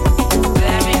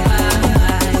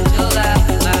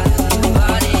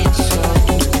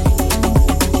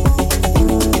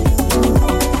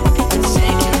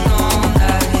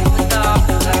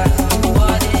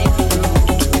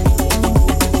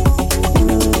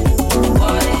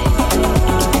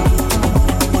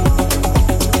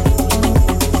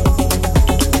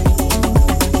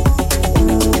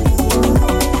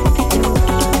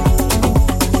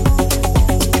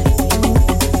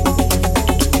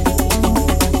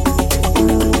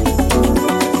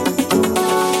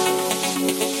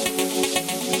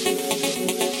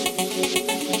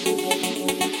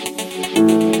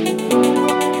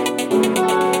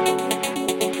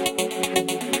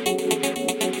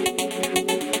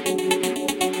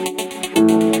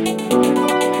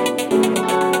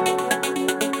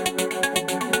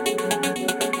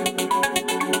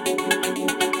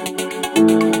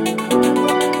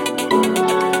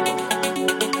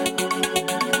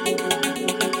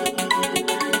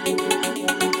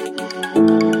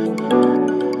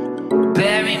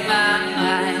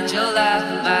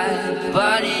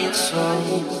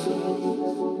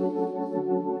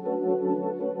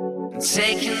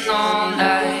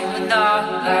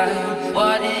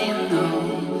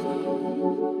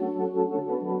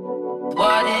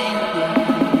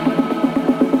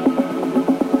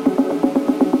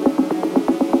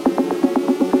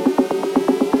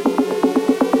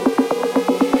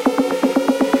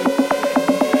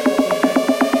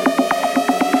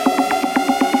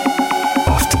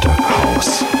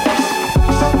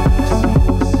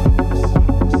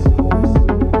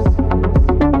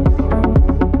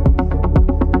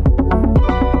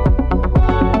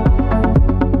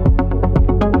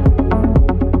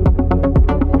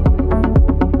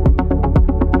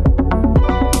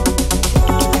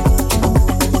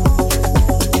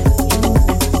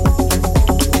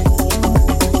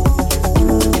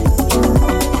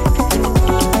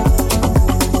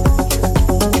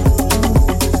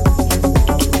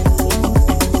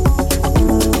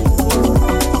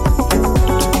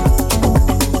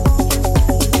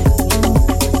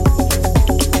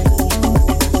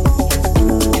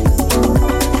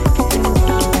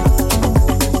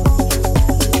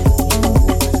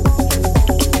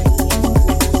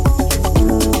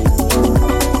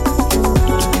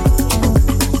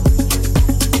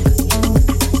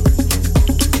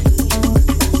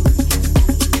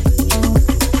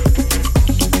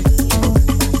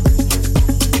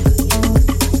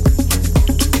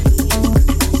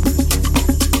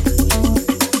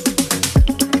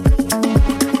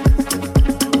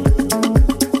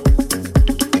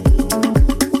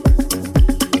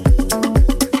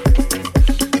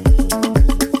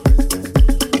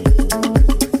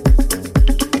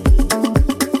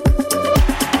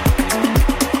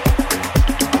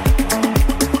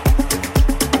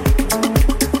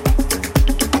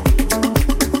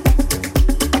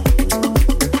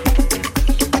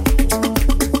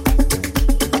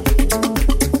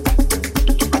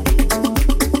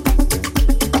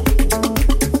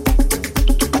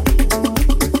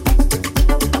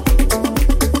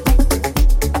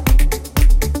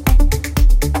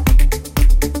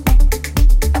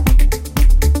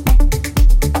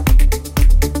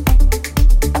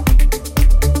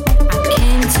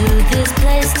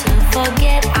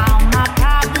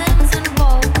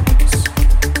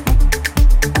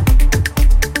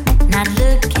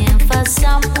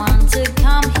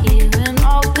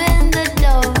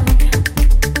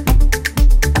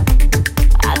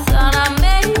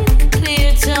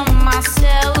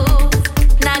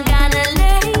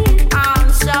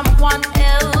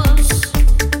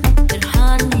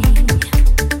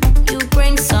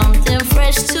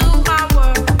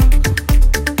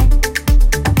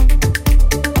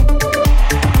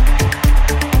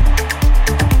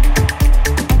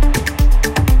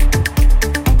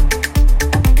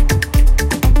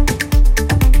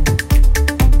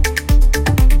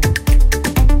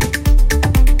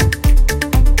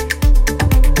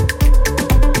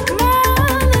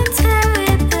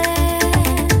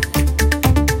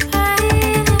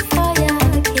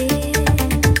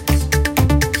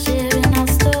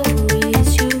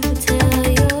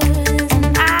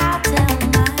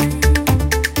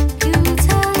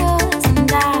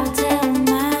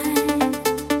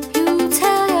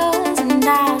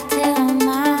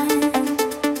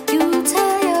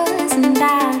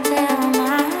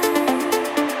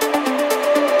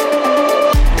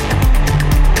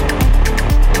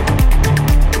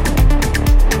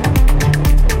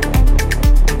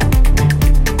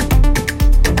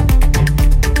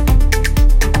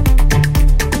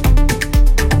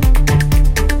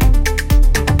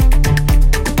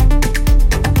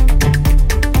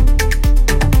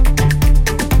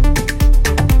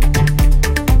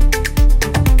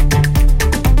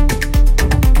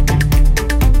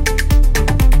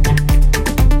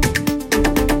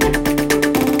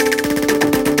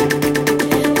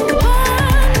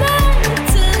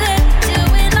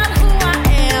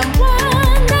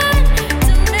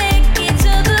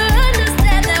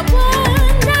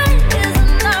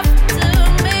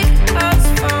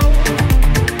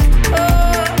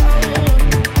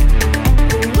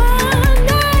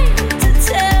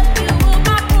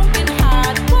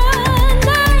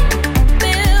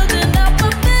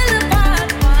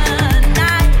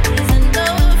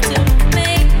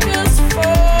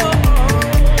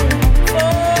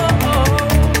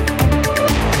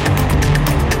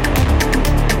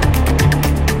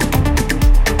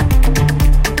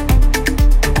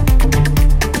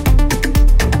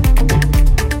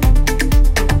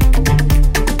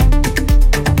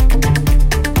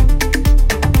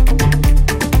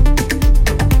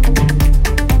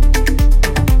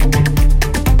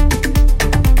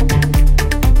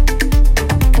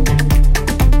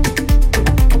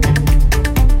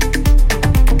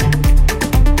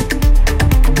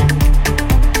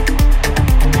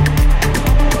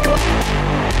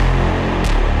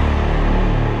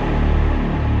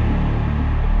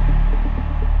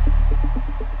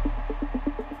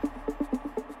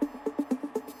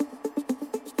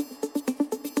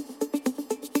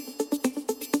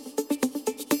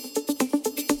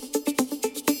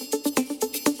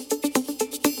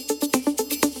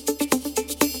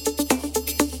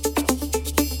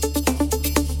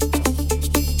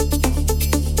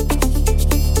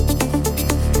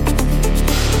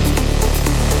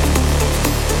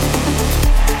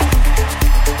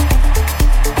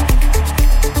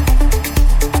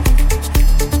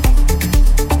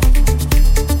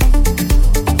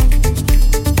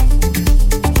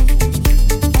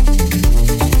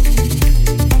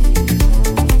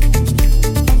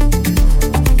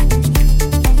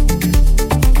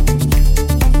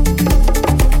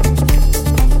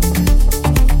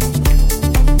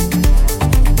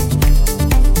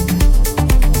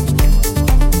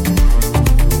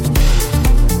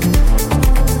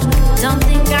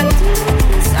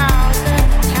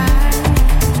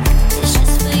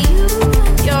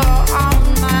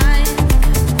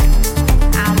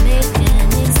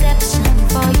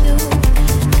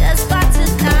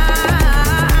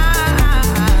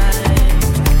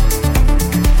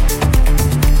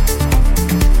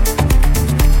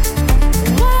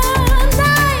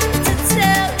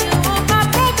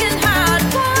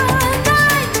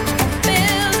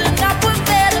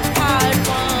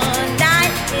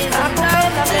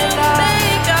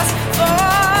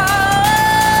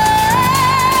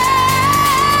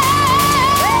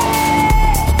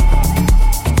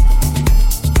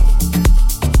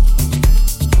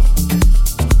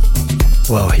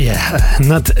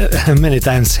 not many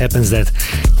times happens that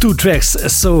two tracks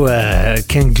so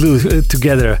can glue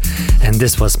together, and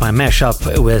this was my mashup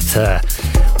with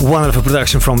wonderful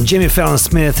production from Jamie Fallon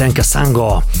Smith and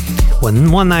Kasango.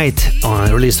 One night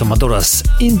on release of Madora's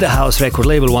In The House record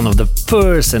label, one of the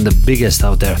first and the biggest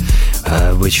out there,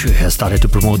 which has started to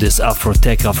promote this Afro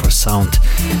tech, Afro sound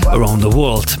around the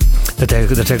world. The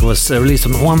track was released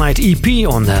on One Night EP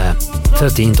on the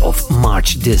 13th of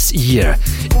March this year.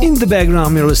 In the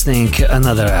background, you're listening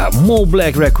another Mo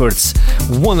Black Records.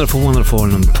 Wonderful,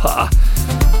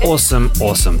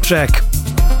 awesome track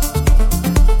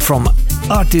from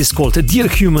artist called Dear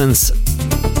Humans,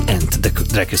 and the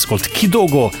track is called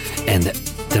Kidogo, and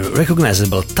the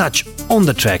recognizable touch on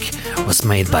the track was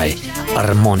made by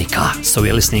Harmonica. So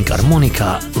we're listening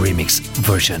Harmonica remix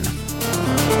version.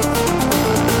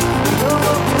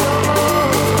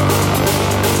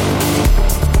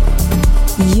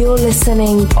 You're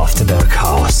listening AfterDark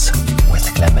House with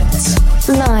kLEMENZ.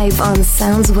 live on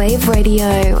Soundswave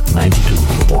Radio.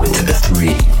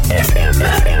 92.3 FM.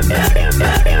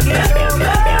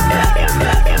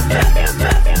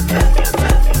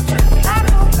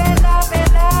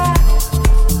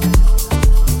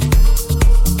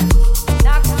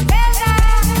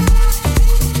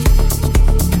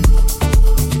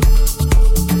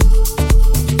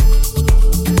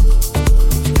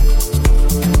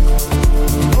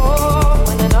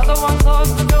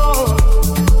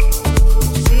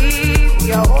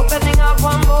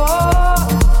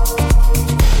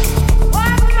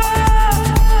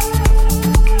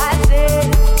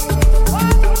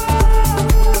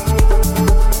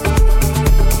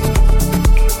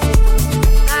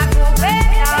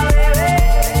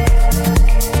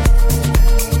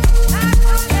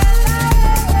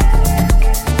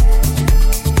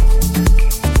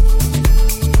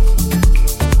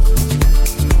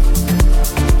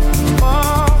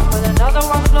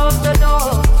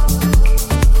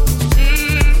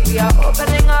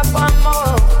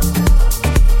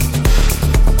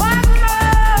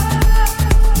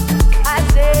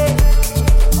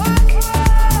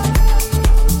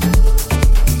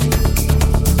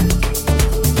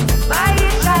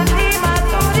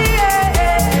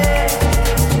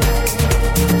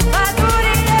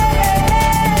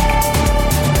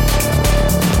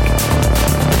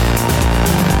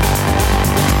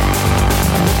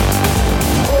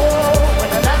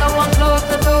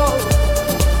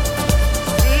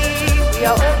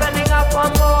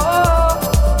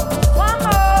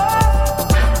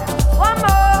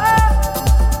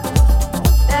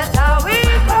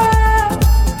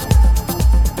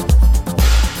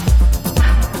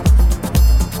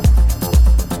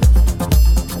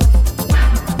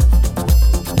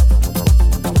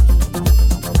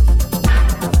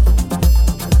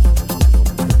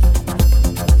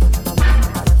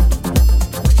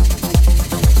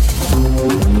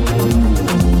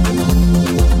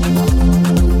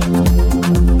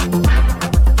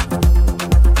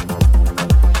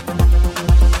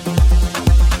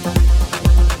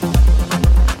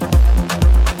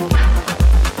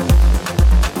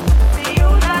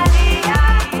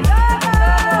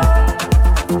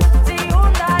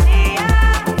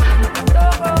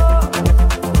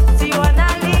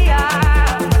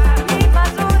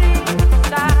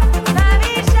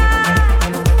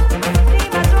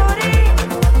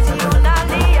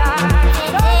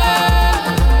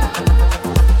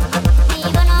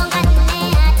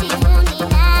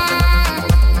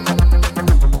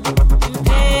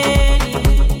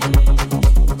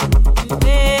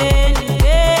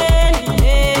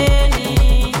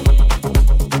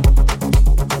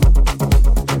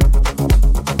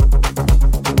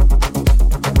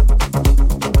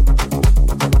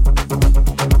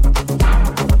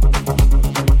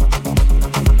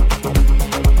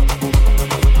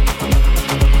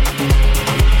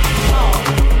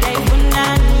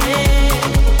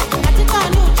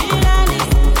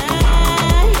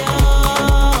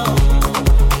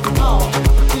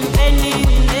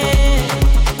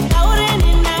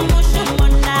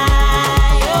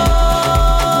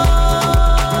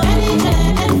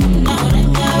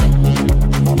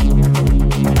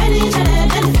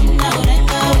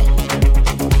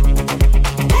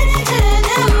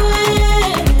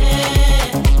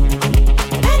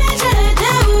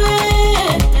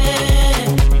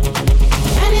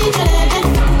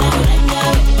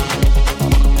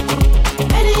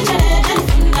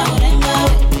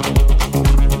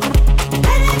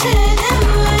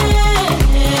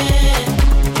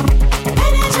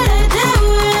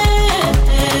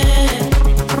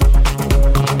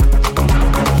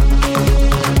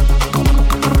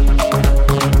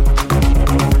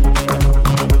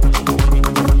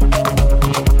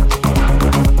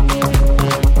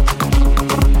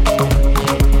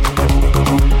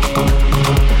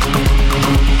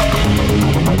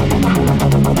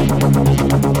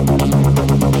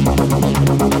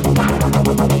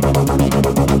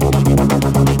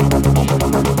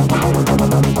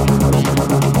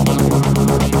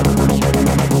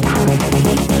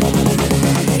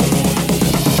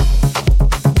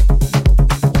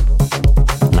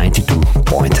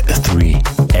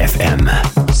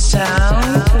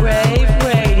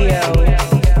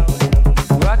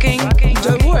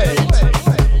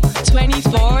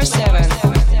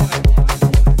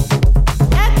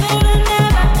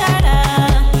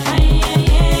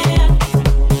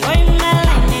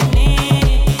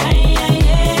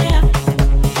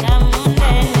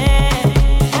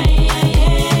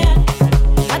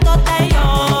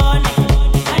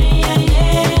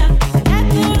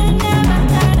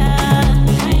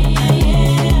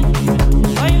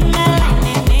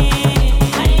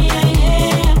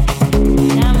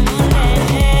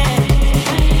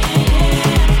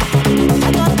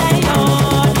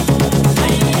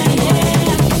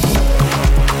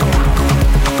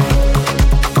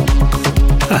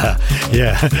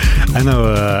 I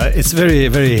know it's very,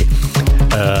 very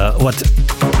what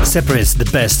separates the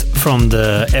best from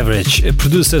the average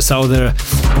producers out there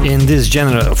in this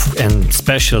genre, and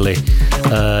especially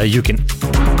you can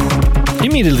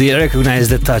immediately recognize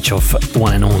the touch of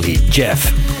one and only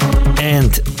Jeff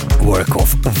and work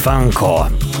of Vanko,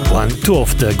 two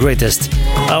of the greatest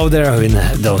out there in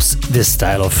this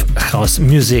style of house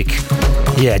music.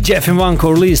 Yeah, Jeff and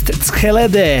Vanko released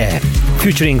Tschelede,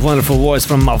 featuring wonderful voice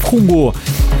from Mavhungu,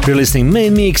 releasing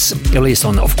main mix, released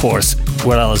on, of course,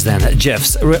 where else than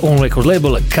Jeff's own record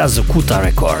label, Kazukuta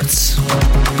Records.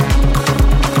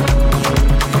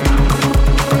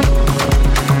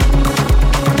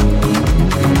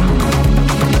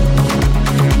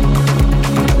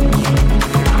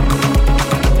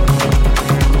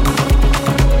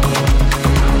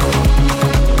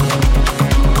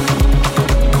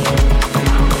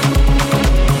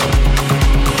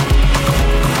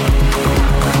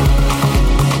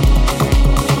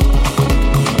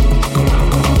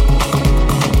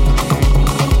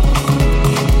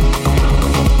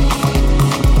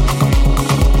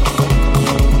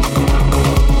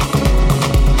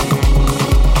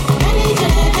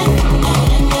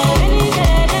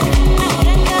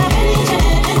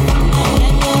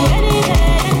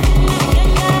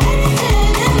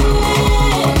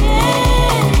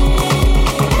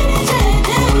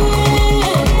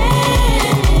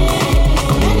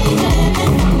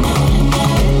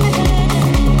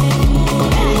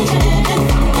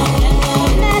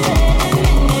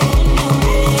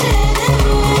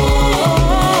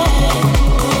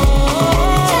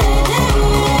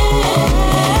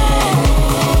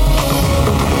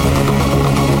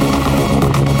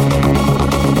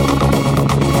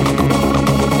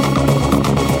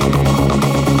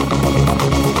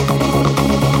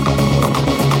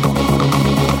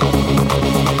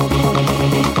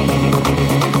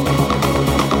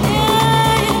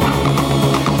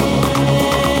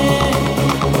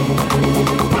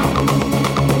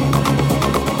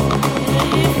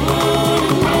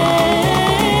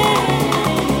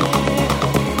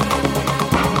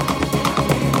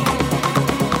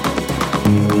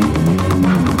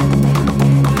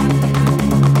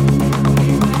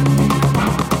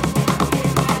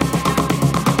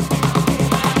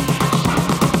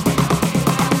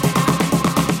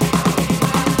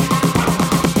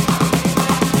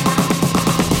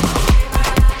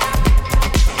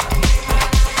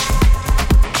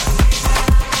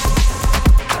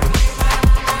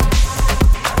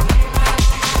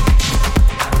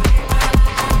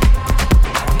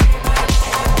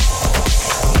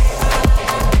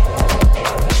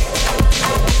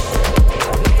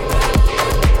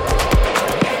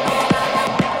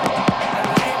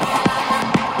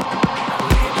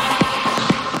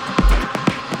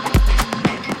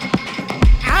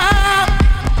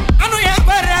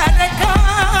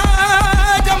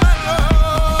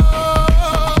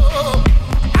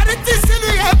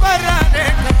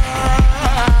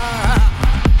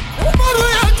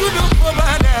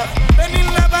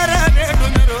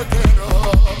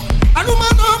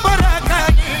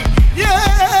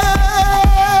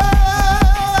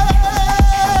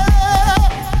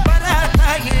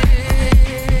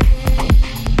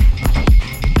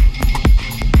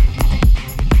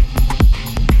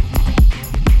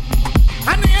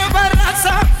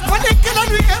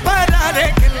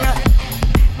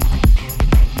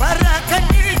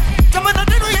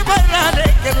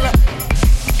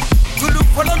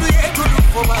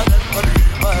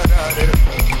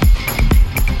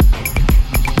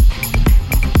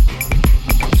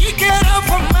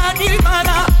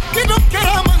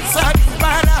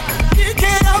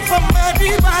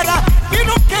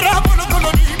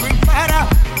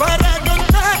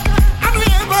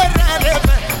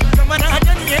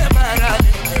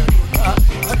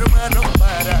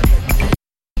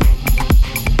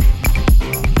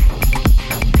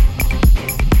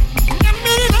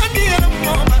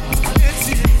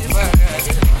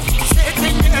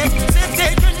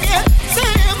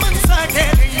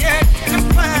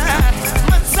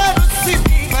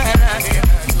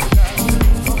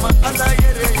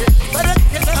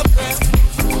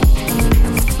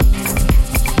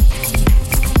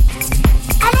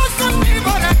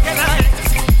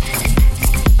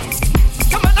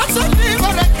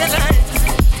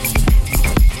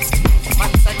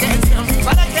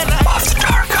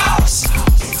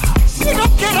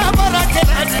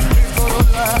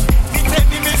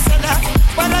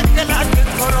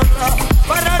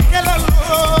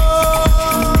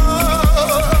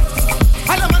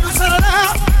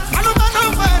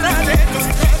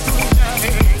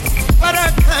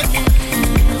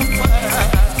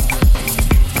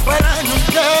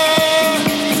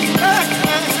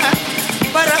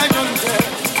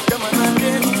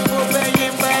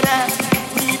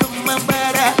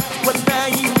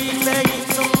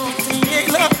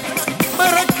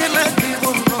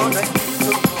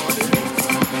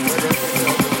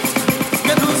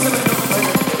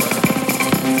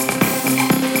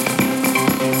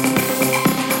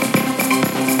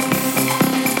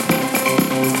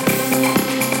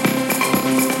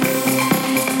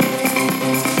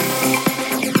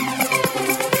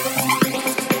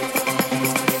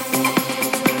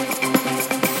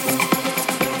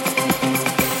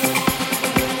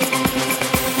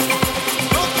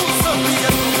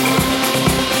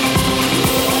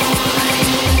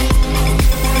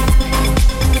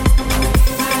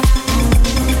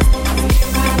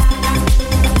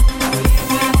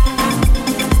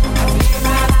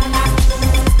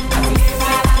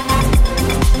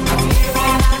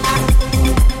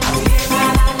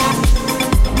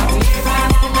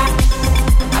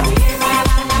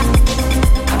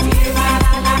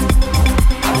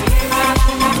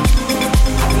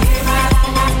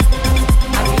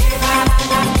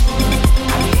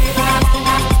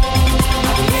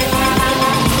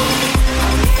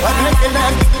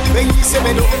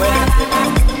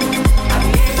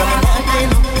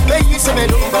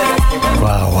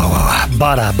 Wow.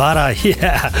 Bara,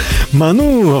 yeah.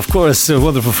 Manu, of course,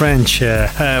 wonderful French,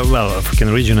 African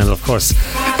original, of course.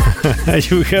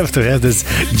 You have to have this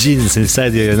genius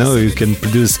inside you, you can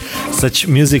produce such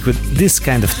music with this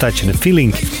kind of touch and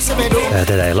feeling that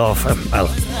I love.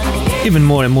 Even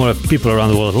more and more people around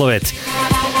the world love it.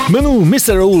 Manu,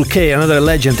 Mr. Raoul K, another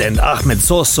legend, and Ahmed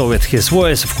Zoso with his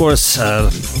voice, of course.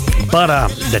 Bara,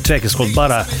 the track is called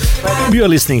Bara. We are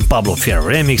listening Pablo Fierro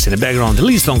remix in the background,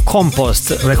 released on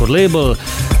Compost record label,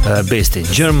 based in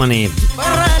Germany.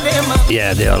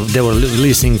 Yeah, they were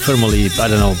releasing firmly, I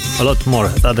don't know, a lot more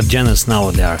other genres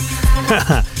now. They are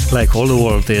like all the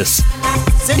world is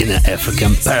in an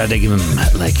African paradigm,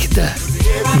 like the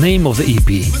name of the EP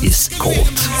is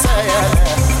called.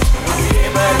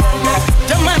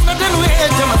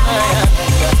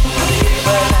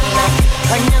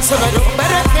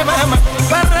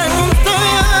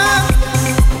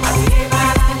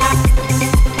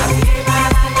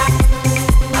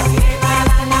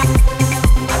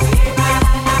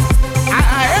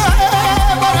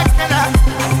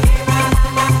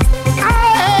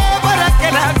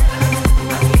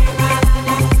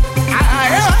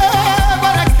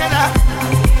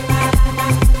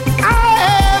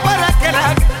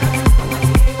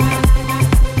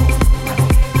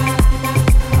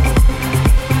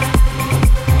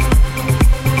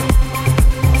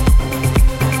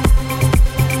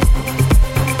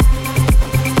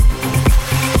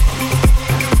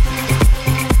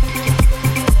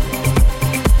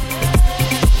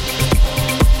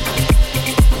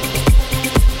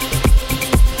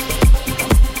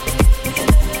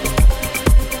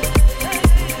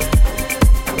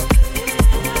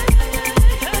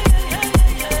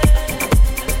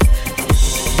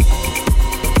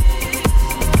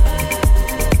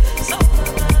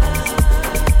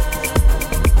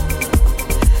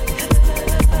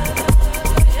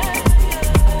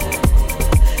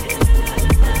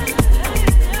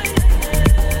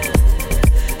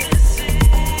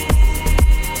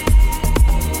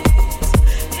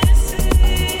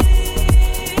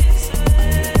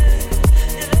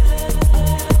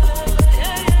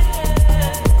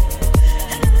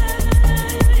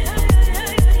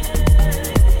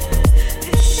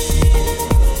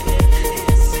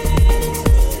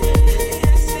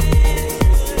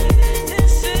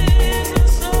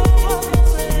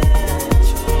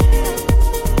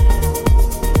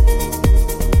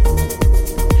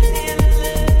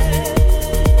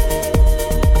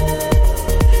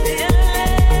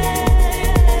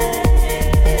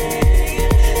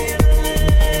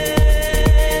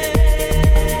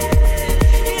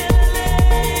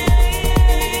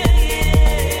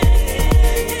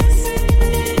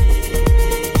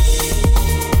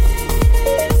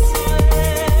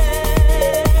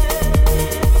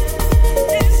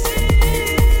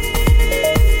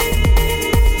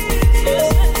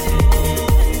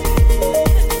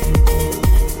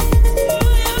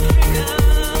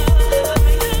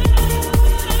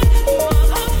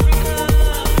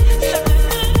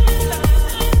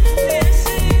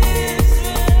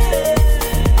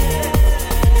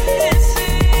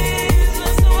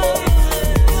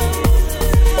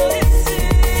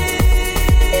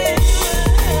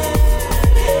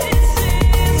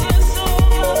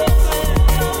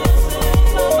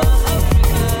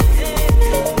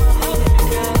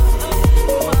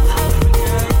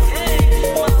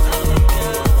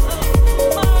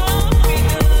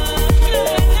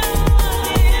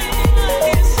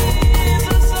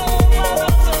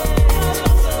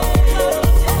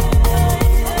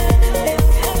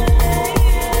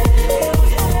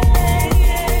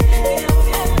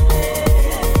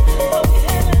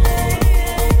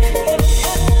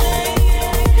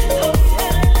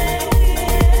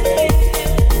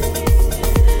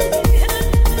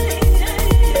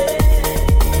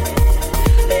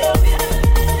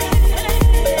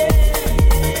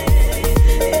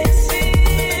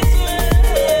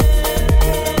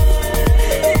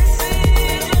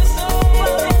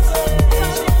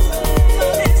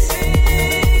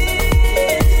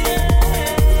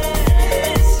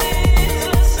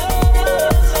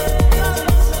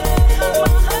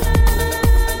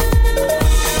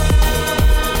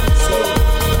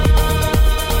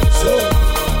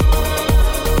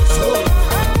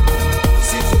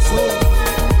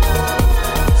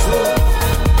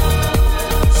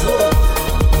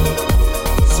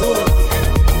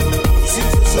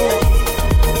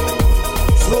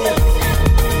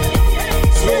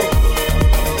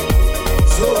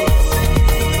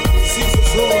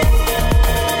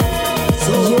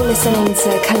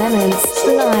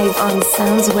 kLEMENZ, live on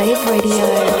Soundswave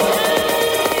Radio.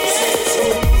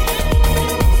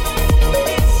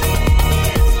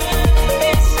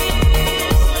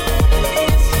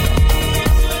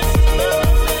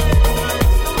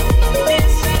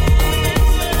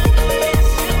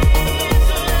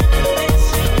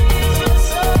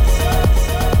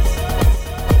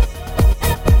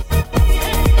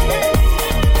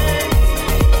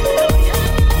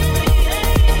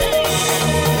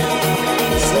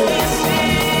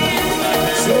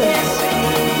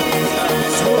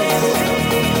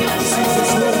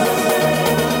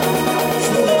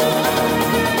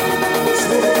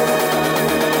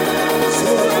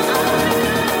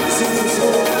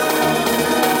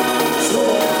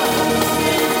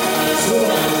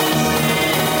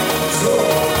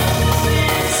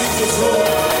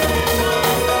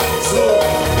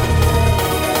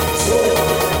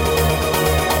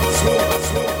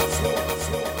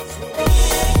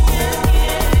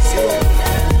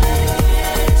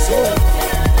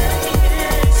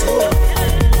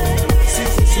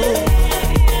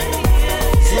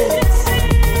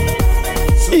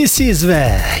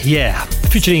 Sizve, yeah,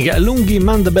 featuring Lungi,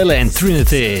 Mandabella and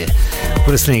Trinity.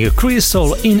 We're listening to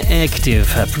Crystal Inactive.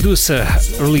 Producer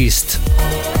released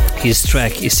his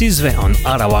track Sizve on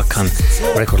Arawakan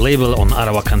record label on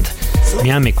Arawakan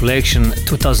Miami Collection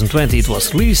 2020. It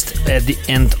was released at the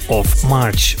end of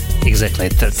March, exactly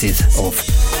 30th of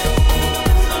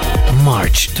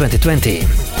March 2020.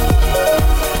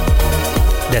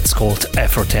 That's called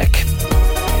AfterDark.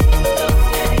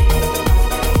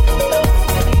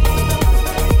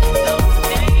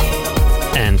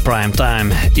 Prime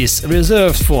time is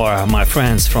reserved for my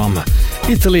friends from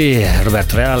Italy,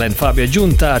 Roberto Reale and Fabio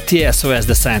Giunta, TSOS,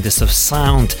 the scientists of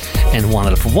sound, and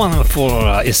wonderful,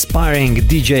 aspiring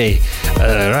DJ,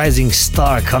 rising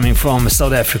star coming from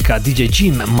South Africa, DJ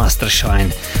Jim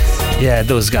Mastershine. Yeah,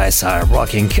 those guys are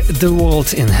rocking the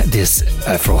world in this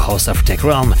Afro House AfterDark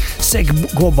realm.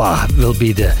 Seggoba will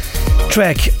be the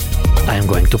track I am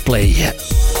going to play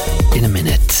in a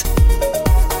minute.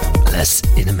 Less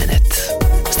in a minute.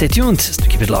 Stay tuned to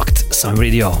keep it locked. Sound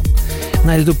Radio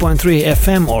 92.3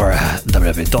 FM or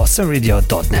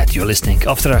www.soundradio.net. You're listening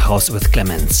AfterDark House with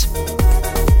kLEMENZ.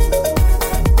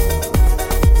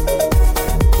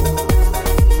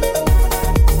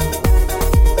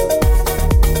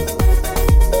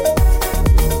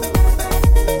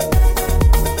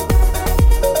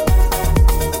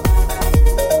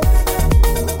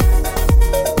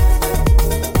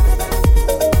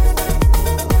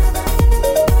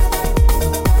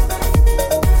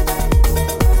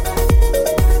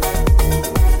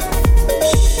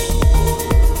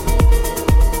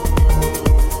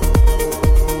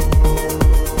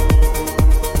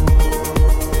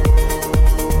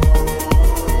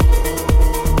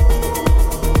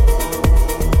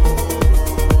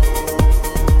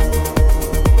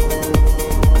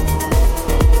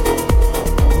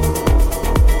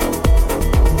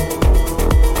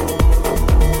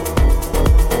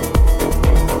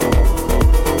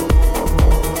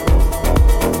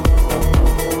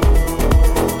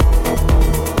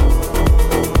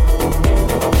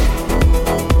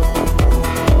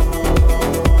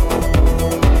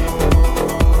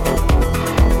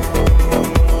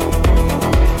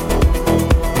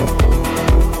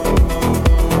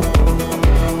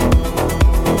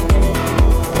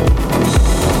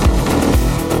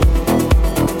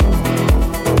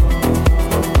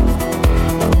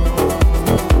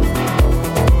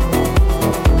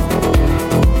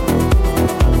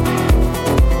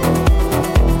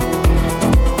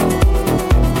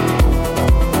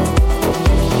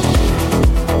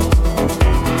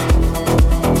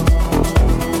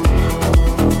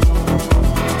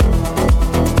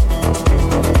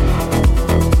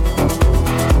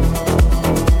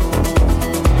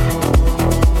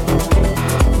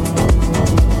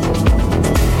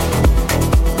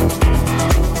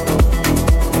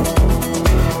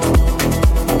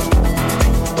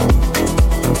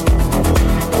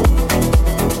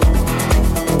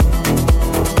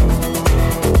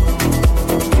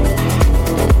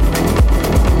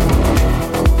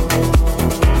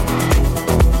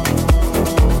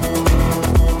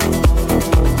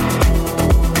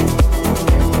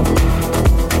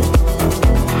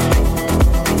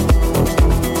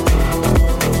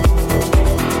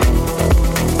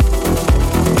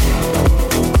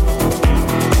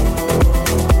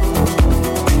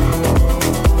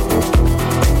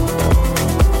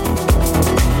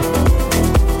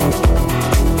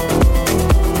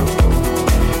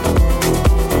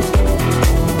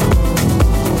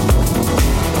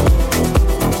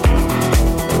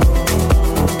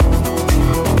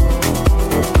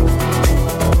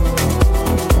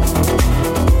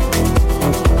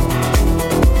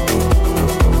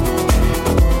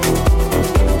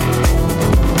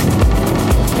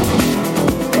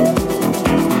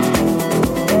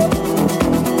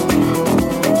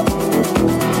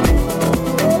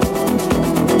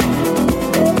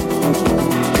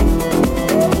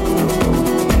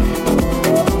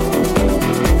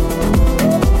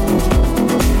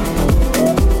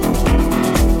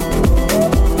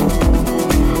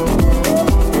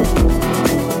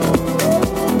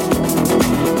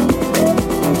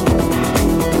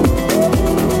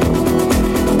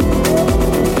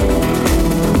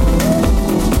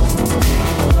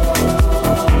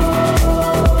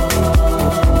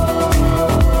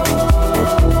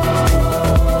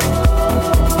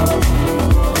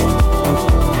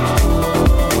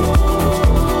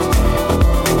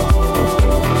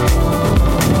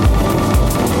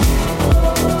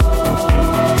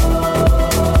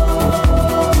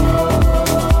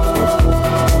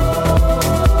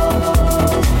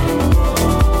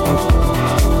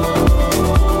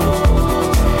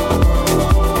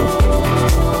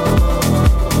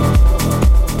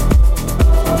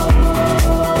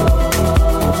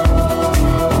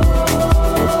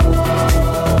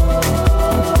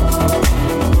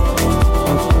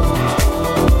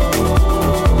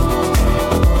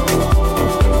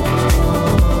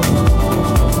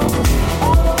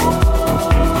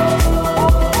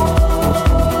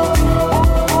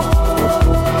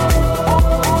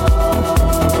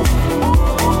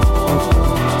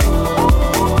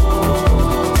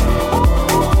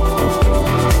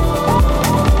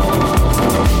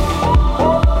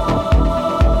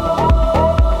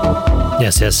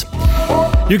 Yes.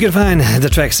 You can find the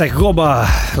track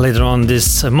Sakoba later on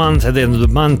this month. At the end of the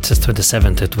month,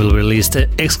 27th, it will be released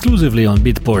exclusively on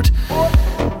Beatport.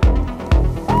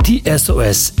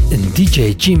 TSOS and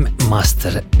DJ Jim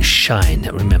Master Shine.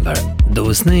 Remember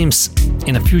those names.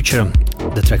 In the future,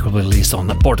 the track will be released on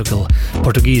the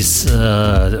Portuguese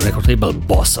record label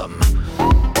Bossum.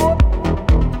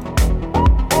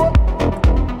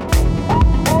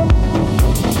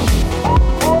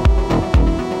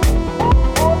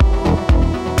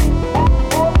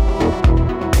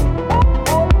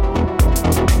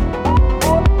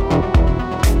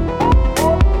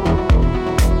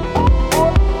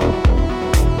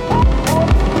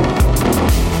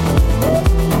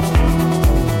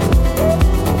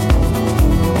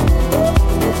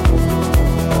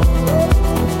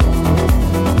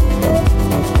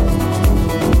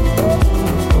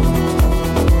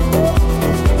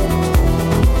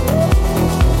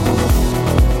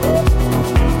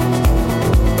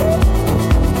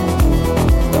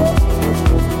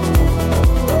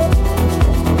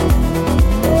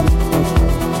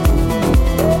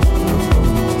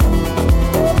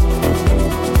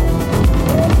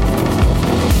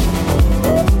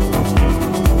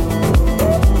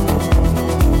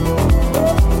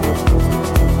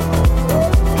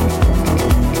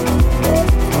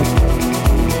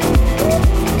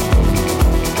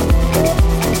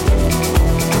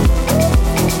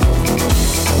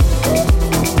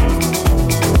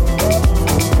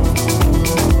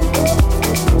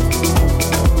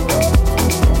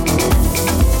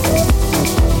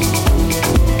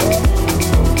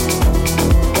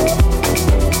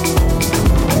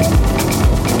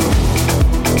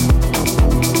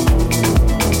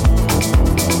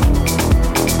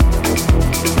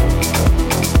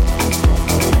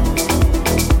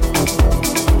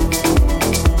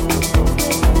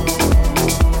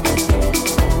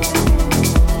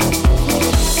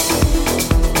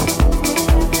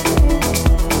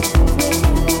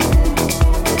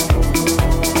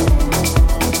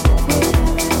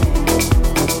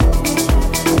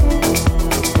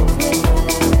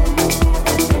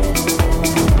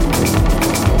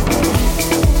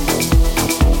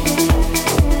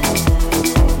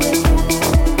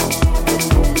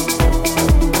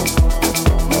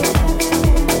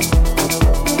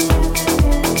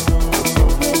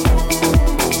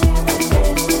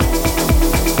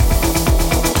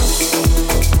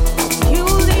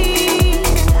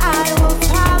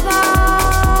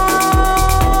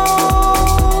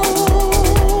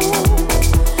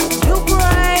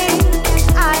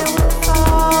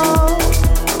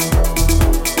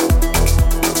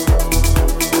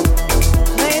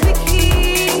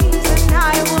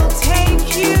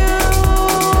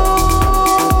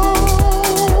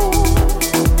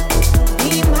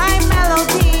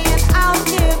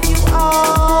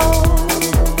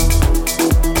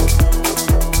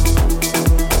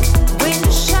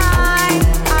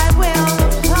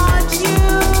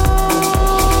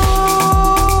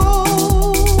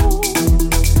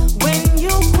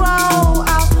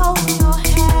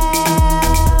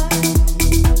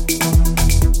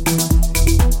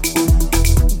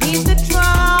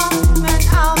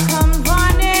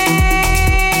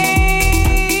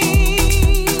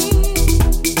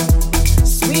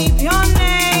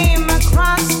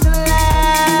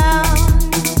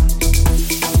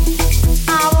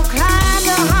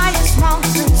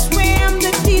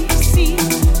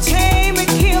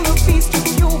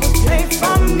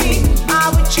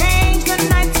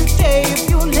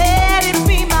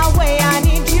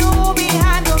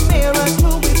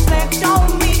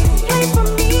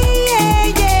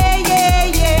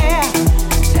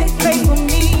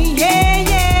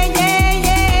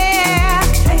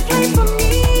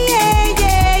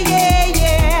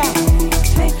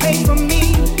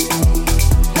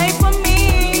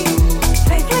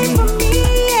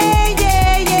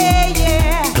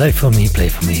 Play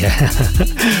for me.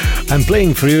 I'm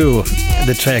playing for you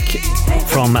the track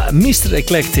from Mr.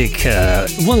 Eclectic,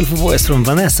 wonderful voice from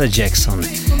Vanessa Jackson,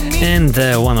 and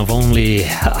one of only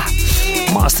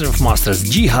master of masters,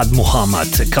 Jihad Muhammad,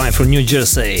 coming from New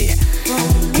Jersey.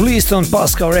 Released on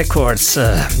Pascal Records,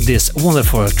 this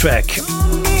wonderful track,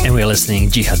 and we're listening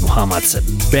Jihad Muhammad's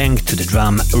Bang to the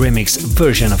Drum remix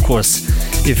version. Of course,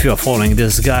 if you are following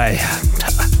this guy,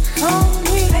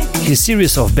 his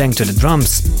series of Bang to the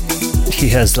Drums, he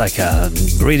has like a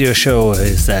radio show,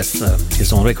 is that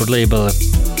his own record label.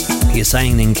 He's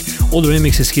signing all the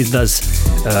remixes he does,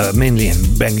 mainly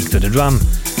in Banging to the Drum,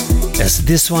 as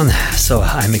this one. So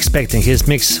I'm expecting his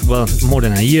mix, well, more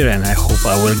than a year, and I hope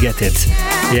I will get it.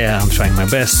 Yeah, I'm trying my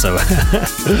best, so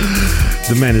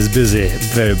the man is busy,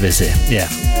 very busy, yeah.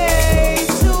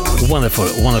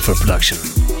 wonderful production.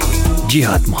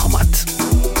 Jihad Muhammad.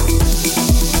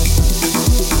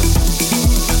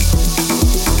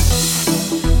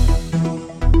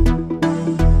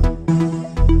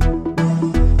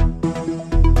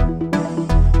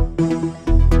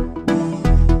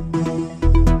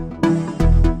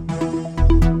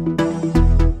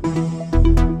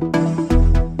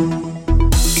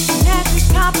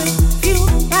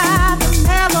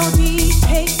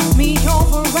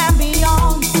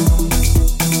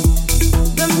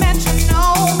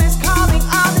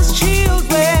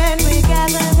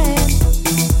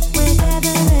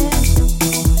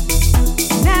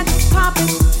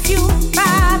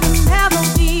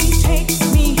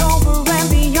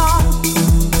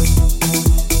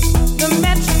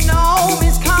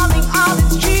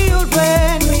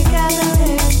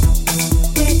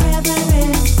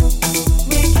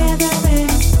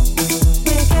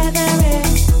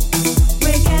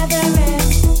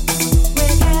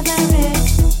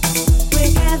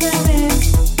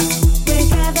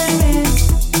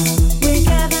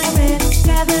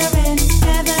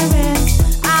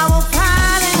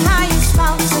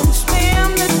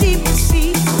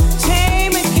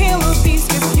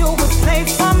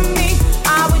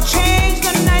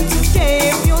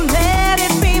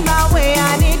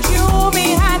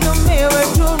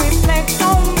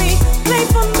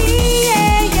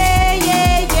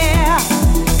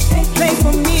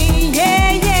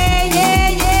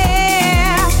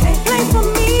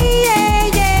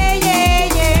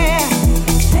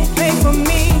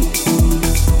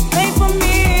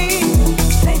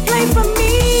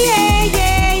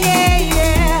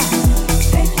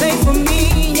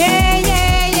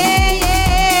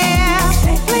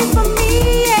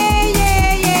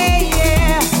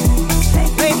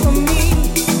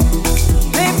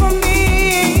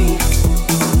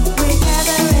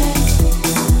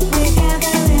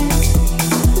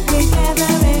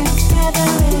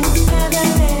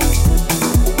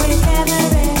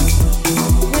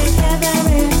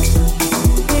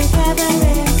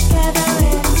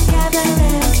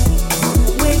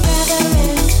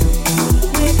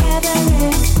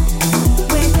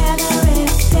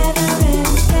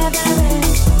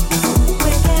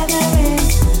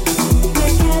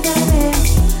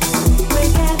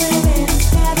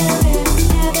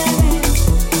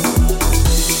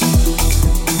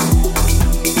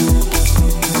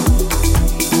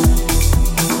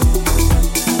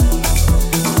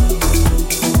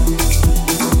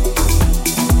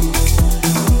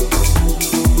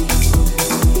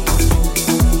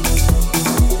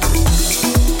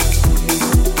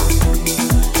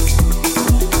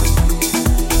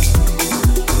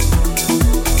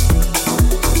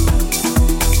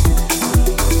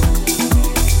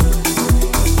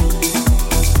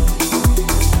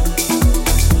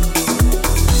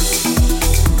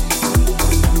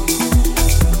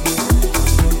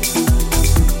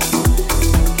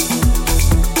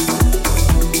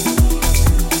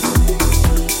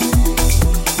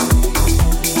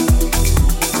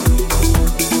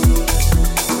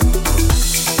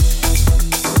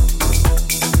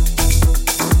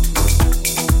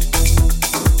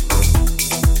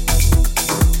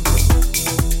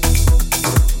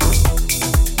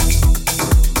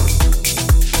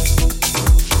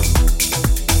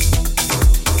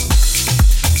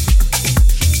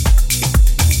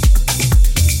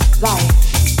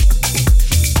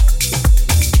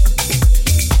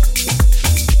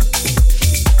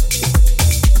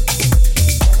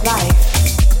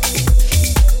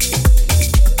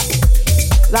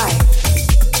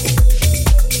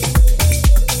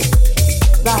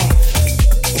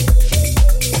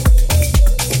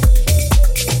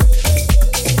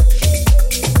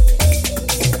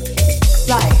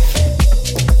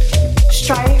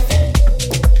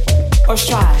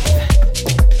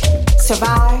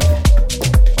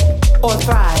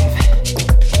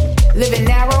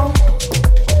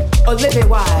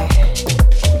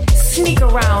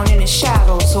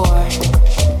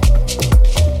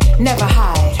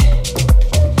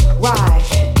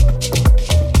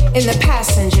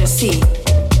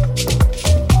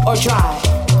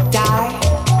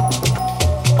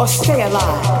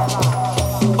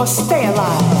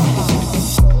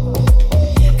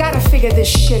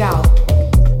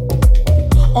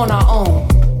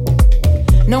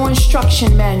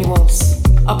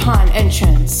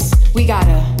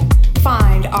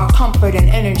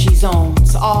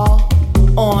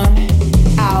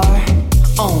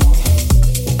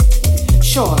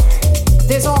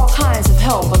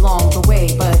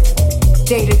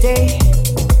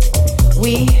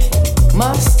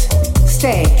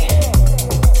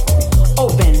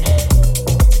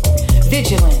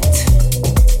 Vigilant,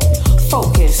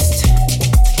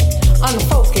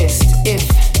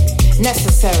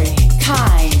 necessary,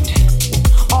 kind,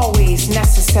 always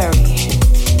necessary,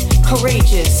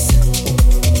 courageous,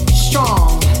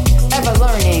 strong, ever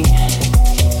learning,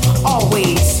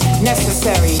 always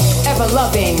necessary, ever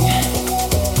loving,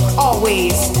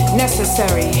 always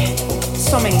necessary.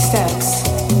 So many steps,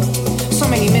 so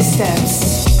many missteps,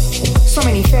 so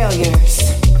many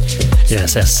failures.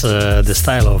 Yes, as the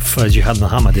style of Jihad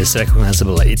Muhammad is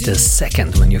recognizable in the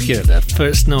second when you hear the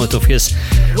first note of his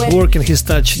work and his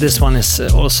touch. This one is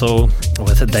also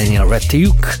with Daniel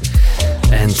Retyuk,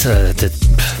 and the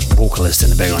vocalist in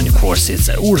the background, of course, it's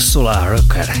Ursula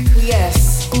Röcker.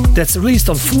 Yes. That's released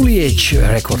on Foliage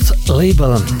Records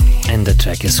label, and the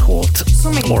track is called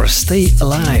Or Stay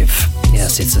Alive.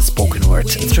 Yes, it's a spoken word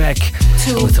track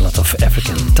with a lot of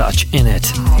African touch in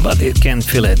it, but it can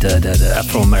feel it, the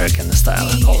Afro-American style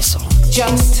also.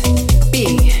 Just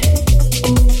be.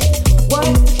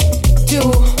 What do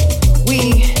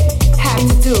we have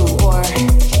to do or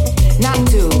not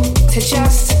do to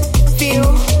just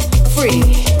feel free?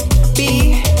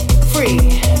 Be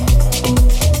free.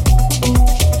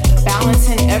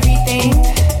 Balancing everything.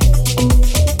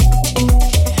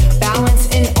 Balance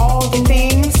in all the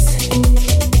things.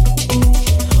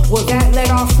 Will that let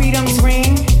our freedoms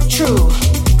ring true,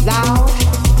 loud,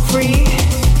 free?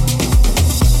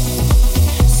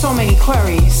 So many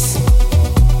queries.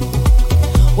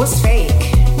 What's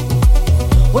fake?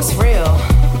 What's real?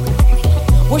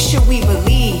 What should we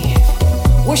believe?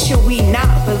 What should we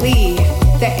not believe?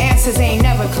 The answers ain't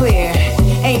never clear,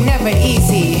 ain't never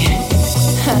easy.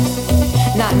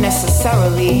 Not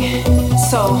necessarily.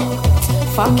 So,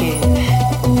 fuck it.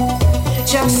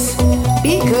 Just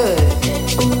be good.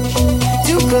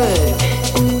 Do good.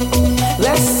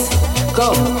 Let's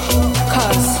go.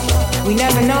 'Cause we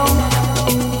never know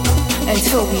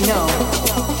until we know.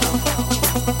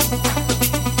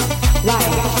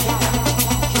 Life.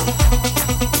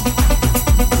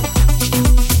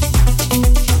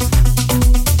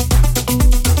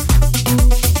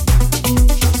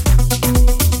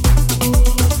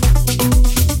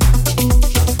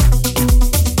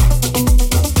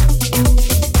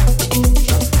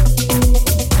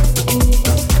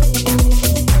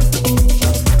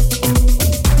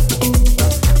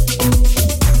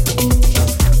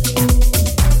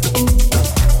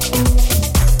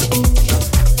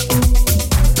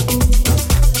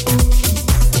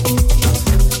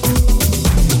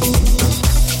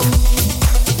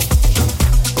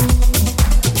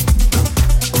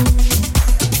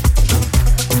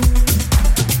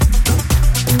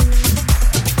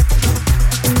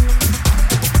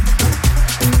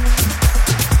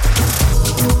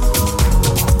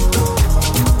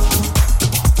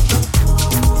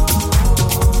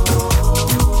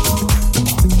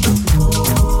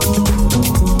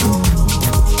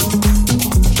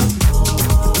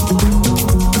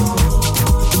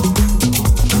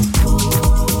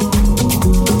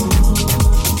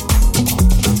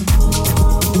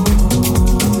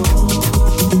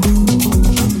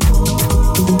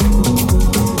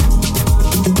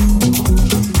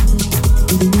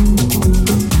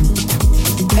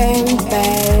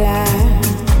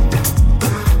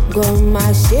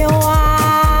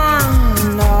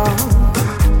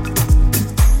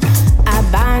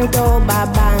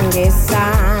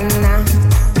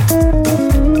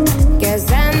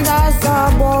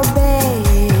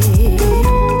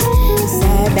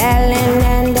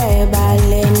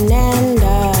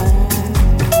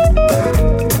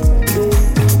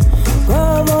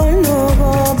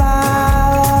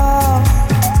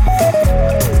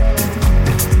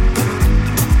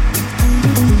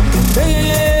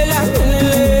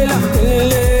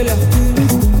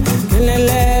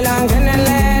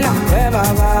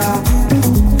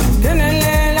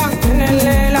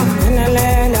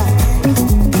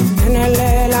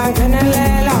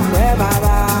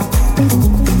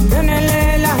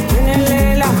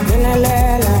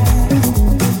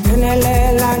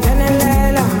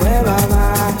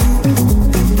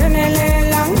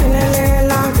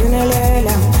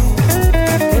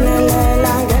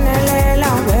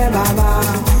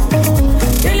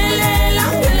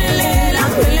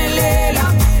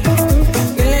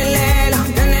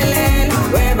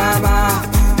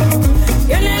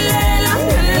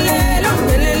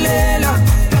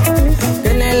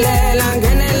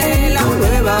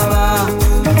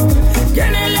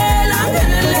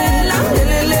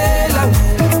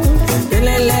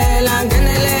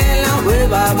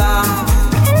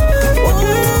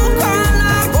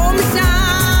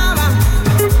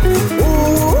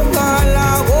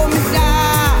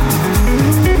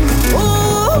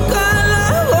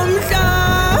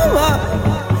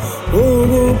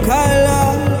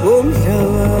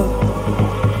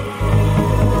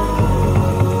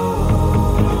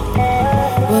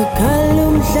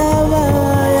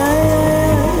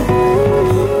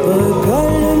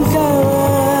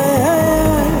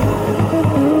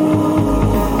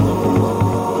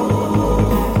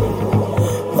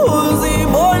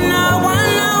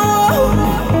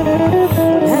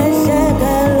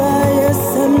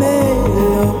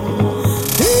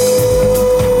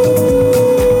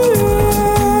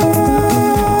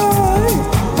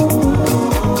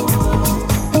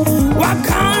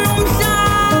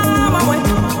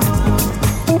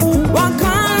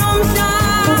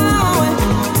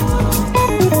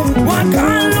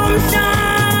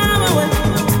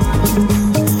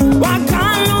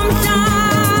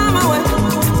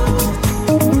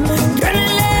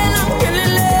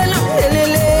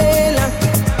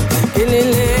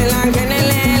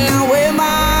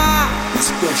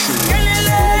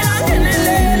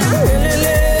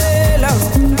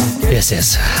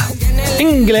 Yes.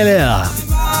 Inglelea.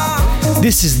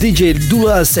 This is DJ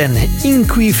Dulas and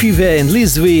Inkwi Five and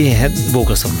Lizwi,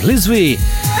 vocals from Lizwi.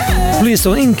 Released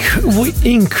on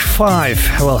Ink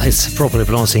 5. Well, it's properly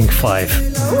pronounced Ink 5.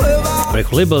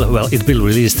 Record label. Well, it will be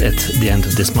released at the end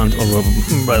of this month, or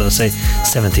rather say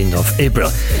 17th of April.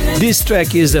 This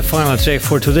track is the final track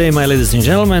for today, my ladies and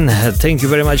gentlemen. Thank you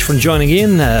very much for joining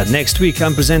in. Next week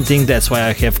I'm presenting, that's why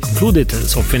I have concluded,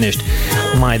 so finished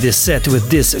this set with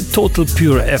this total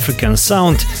pure African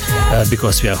sound,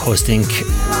 because we are hosting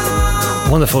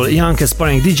wonderful young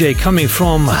aspiring DJ coming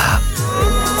from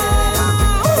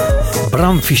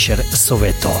Bram Fisher,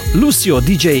 Soweto. Lucio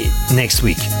DJ next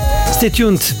week. Stay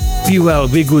tuned, be well,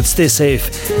 be good, stay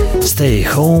safe, stay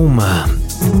home.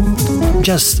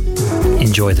 Just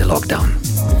enjoy the lockdown,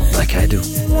 like I do.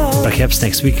 Perhaps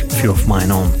next week, a few of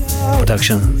mine own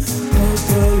production.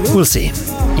 We'll see.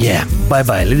 Yeah, bye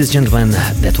bye, ladies and gentlemen.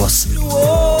 That was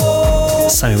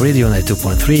Sami Radio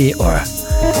 92.3 or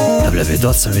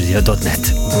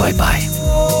www.samiradio.net. Bye bye.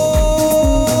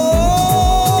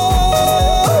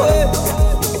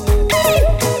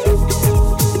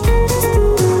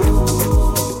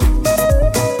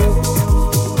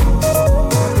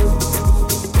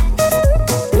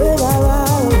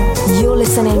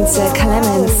 Listening to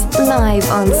kLEMENZ live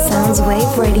on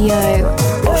Soundswave Radio.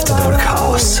 AfterDark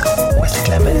House with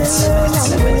kLEMENZ.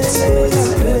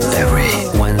 Every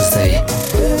Wednesday,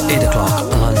 8 o'clock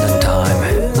London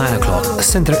time, 9 o'clock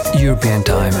Central European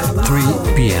time, 3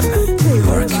 p.m. New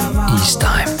York East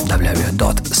time.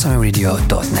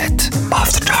 www.samiradio.net.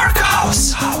 AfterDark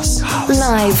House.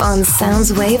 Live on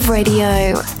Soundswave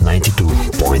Radio.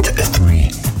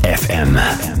 92.3 FM.